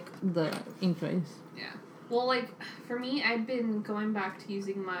you like the Inkjoys. Yeah. Well, like, for me, I've been going back to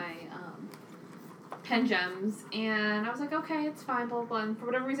using my Pen Gems, and I was like, okay, it's fine, blah, blah, blah. And for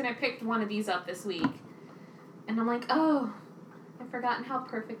whatever reason, I picked one of these up this week. And I'm like, oh, I've forgotten how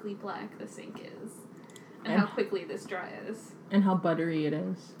perfectly black this ink is. And how quickly this dries. And how buttery it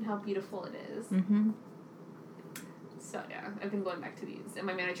is. And how beautiful it is. Mm-hmm. So, yeah, I've been going back to these, and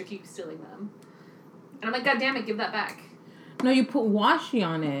my manager keeps stealing them. And I'm like, God damn it, give that back. No, you put washi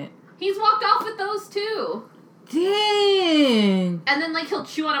on it. He's walked off with those, too. Dang. And then, like, he'll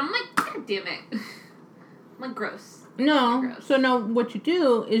chew on them. I'm like, God damn it. I'm like, gross. No. Gross. So, now what you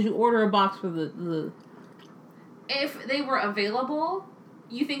do is you order a box for the... If they were available,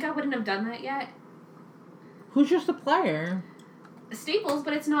 you think I wouldn't have done that yet? Who's your supplier? Staples,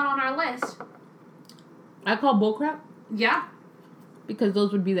 but it's not on our list. I call bullcrap? Yeah. Because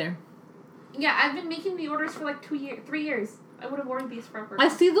those would be there. Yeah, I've been making the orders for like 3 years. I would have ordered these forever. I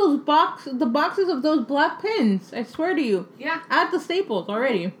see the boxes of those black pins. I swear to you. Yeah. At the Staples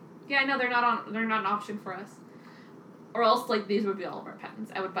already. Yeah, I know they're not an option for us. Or else, like, these would be all of our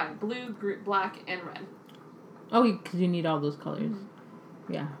pens. I would buy blue, black, and red. Oh, because you need all those colors.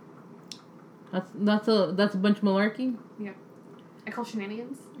 Mm-hmm. Yeah. That's a bunch of malarkey. Yeah. I call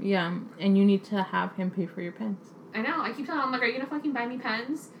shenanigans. Yeah, and you need to have him pay for your pens. I know. I keep telling him, I'm like, are you gonna fucking buy me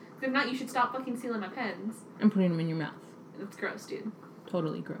pens? If not, you should stop fucking stealing my pens. And putting them in your mouth. That's gross, dude.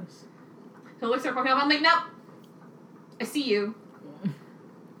 Totally gross. He'll look at fucking up. I'm like, nope. I see you.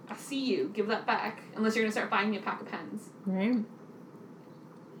 I see you. Give that back. Unless you're gonna start buying me a pack of pens. Right.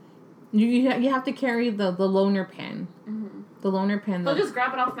 You have to carry the loaner pen. Mm-hmm. The loaner pen. They'll just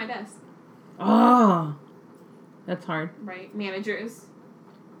grab it off my desk. Oh. That's hard. Right. Managers.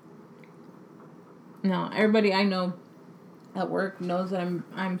 No, everybody I know at work knows that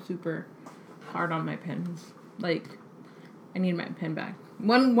I'm super hard on my pens. Like, I need my pen back.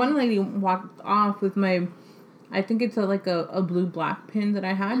 One lady walked off with my, I think it's a blue-black pen that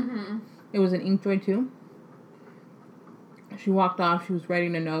I had. Mm-hmm. It was an Inkjoy too. She walked off. She was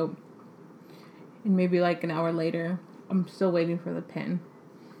writing a note. And maybe like an hour later, I'm still waiting for the pen.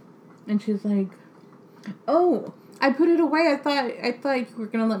 And she's like, oh, I put it away. I thought you were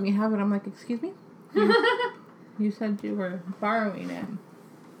going to let me have it. I'm like, excuse me? You said you were borrowing it.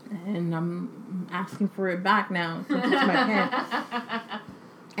 And I'm asking for it back now since it's my pen.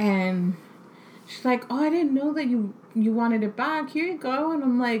 And she's like, oh, I didn't know that you wanted it back. Here you go. And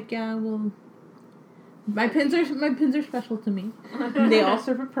I'm like, yeah, well, my pens are special to me. And they all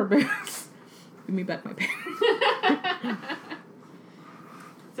serve a purpose. Give me back my pen.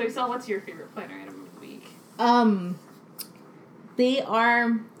 So, Isel, what's your favorite planner item of the week? They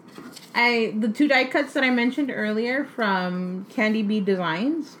are the 2 die cuts that I mentioned earlier from Candy Bee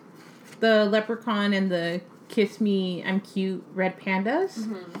Designs, the leprechaun and the Kiss Me I'm Cute red pandas,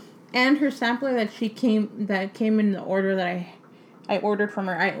 mm-hmm. and her sampler that came in the order that I ordered from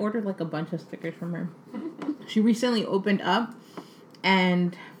her. I ordered like a bunch of stickers from her. She recently opened up,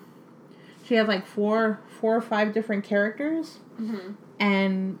 and she has like 4 or 5 different characters, mm-hmm.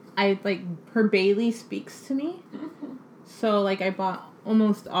 and I like her Bailey speaks to me. Mm-hmm. So like I bought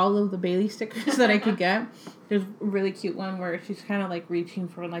almost all of the Bailey stickers that I could get. There's a really cute one where she's kind of like reaching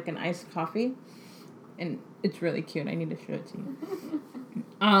for like an iced coffee, and it's really cute. I need to show it to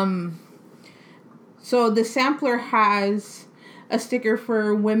you. So the sampler has a sticker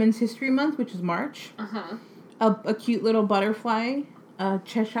for Women's History Month, which is March. Uh-huh. A cute little butterfly, a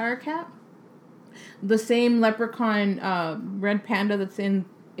Cheshire cat. The same leprechaun red panda that's in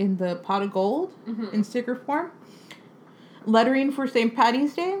the pot of gold, mm-hmm. in sticker form. Lettering for St.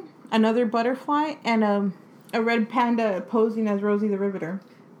 Patty's Day, another butterfly, and a red panda posing as Rosie the Riveter.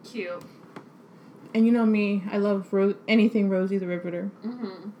 Cute. And you know me, I love anything Rosie the Riveter.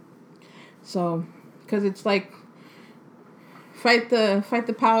 Mm-hmm. So, because it's like, fight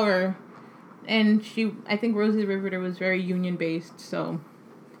the power. And I think Rosie the Riveter was very union-based, so...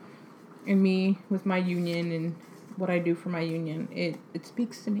 And me, with my union and what I do for my union, it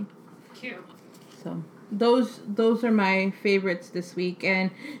speaks to me. Cute. So, those are my favorites this week.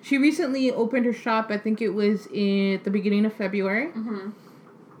 And she recently opened her shop, I think it was at the beginning of February. Mm-hmm.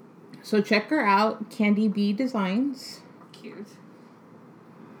 So check her out, Candy Bee Designs. Cute.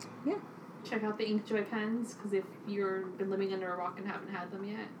 Yeah. Check out the Inkjoy pens, because if you've been living under a rock and haven't had them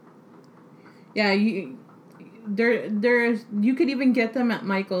yet. Yeah, you could even get them at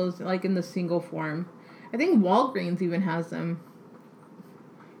Michael's, like in the single form. I think Walgreens even has them.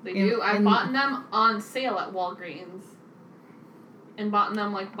 They do. I've bought them on sale at Walgreens. And bought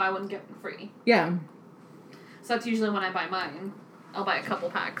them, like, buy one, get one free. Yeah. So that's usually when I buy mine. I'll buy a couple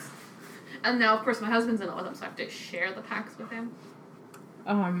packs. And now, of course, my husband's in it with them, so I have to share the packs with him.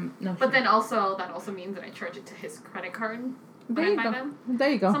 No. But then also, that also means that I charge it to his credit card when I buy them. There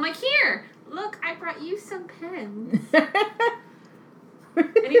you go. So I'm like, here, look, I brought you some pens.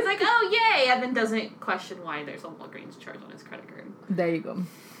 And he's like, oh, yay! And then doesn't question why there's a Walgreens charge on his credit card. There you go.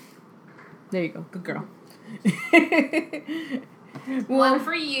 Good girl. One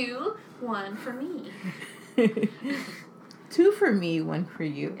for you, one for me. 2 for me, 1 for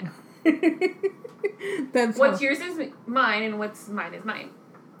you. Yeah. That's what's yours is mine, and what's mine is mine.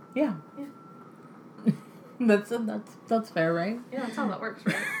 Yeah. That's fair, right? Yeah, that's how that works,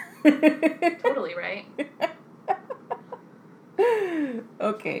 right? Totally right.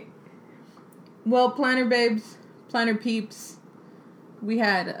 Okay. Well, Planner babes, Planner peeps, we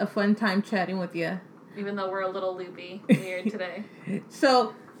had a fun time chatting with you. Even though we're a little loopy weird today.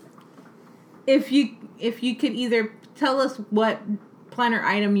 So, if you could either tell us what planner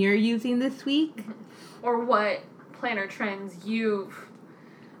item you're using this week, or what planner trends you've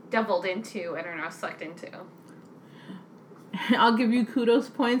deviled into and are now sucked into. I'll give you kudos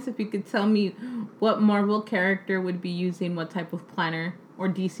points if you could tell me what Marvel character would be using what type of planner, or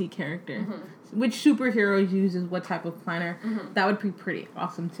DC character. Mm-hmm. Which superhero uses what type of planner. Mm-hmm. That would be pretty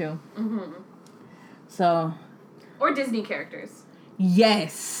awesome too. Mm-hmm. So. Or Disney characters.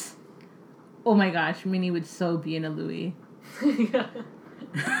 Yes! Oh my gosh, Minnie would so be in a Louis. Yeah.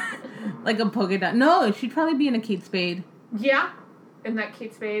 Like a polka dot. No, she'd probably be in a Kate Spade. Yeah. In that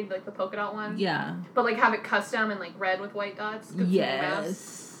Kate Spade, like the polka dot one. Yeah. But like have it custom and like red with white dots.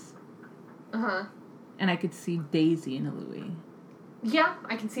 Yes. Uh-huh. And I could see Daisy in a Louis. Yeah,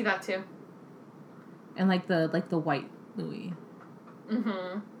 I can see that too. And like the white Louis.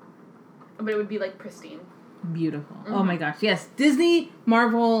 Mm-hmm. But it would be like pristine. Beautiful. Mm-hmm. Oh my gosh. Yes. Disney,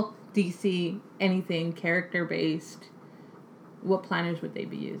 Marvel, DC, anything character based. What planners would they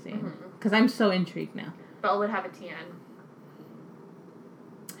be using? Because I'm so intrigued now. Belle would have a TN.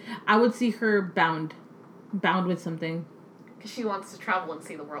 I would see her bound with something. Because she wants to travel and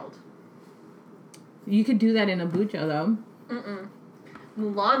see the world. You could do that in a Bujo, though.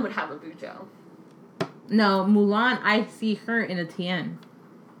 Mulan would have a Bujo. No, Mulan, I see her in a TN.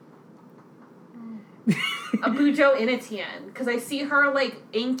 A Bujo in a TN. Because I see her, like,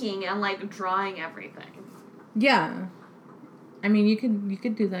 inking and, like, drawing everything. Yeah. I mean, you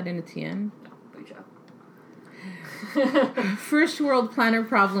could do that in a TN. No, Bujo. First world planner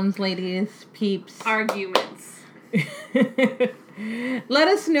problems, ladies, peeps. Arguments. Let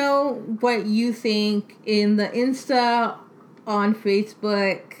us know what you think in the Insta, on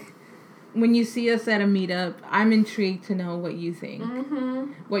Facebook. When you see us at a meetup, I'm intrigued to know what you think.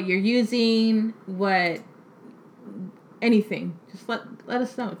 Mm-hmm. What you're using, anything. Just let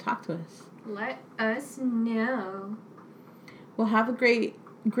us know. Talk to us. Let us know. Well, have a great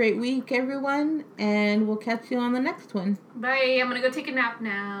week, everyone, and we'll catch you on the next one. Bye. I'm going to go take a nap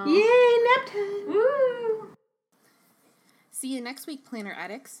now. Yay, nap time. Woo! See you next week, Planner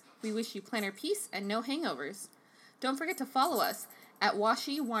Addicts. We wish you planner peace and no hangovers. Don't forget to follow us at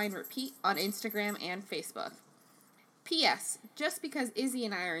Washi Wine Repeat on Instagram and Facebook. P.S. Just because Izzy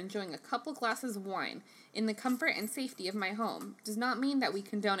and I are enjoying a couple glasses of wine in the comfort and safety of my home does not mean that we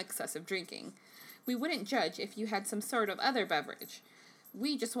condone excessive drinking. We wouldn't judge if you had some sort of other beverage.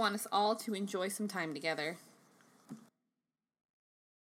 We just want us all to enjoy some time together.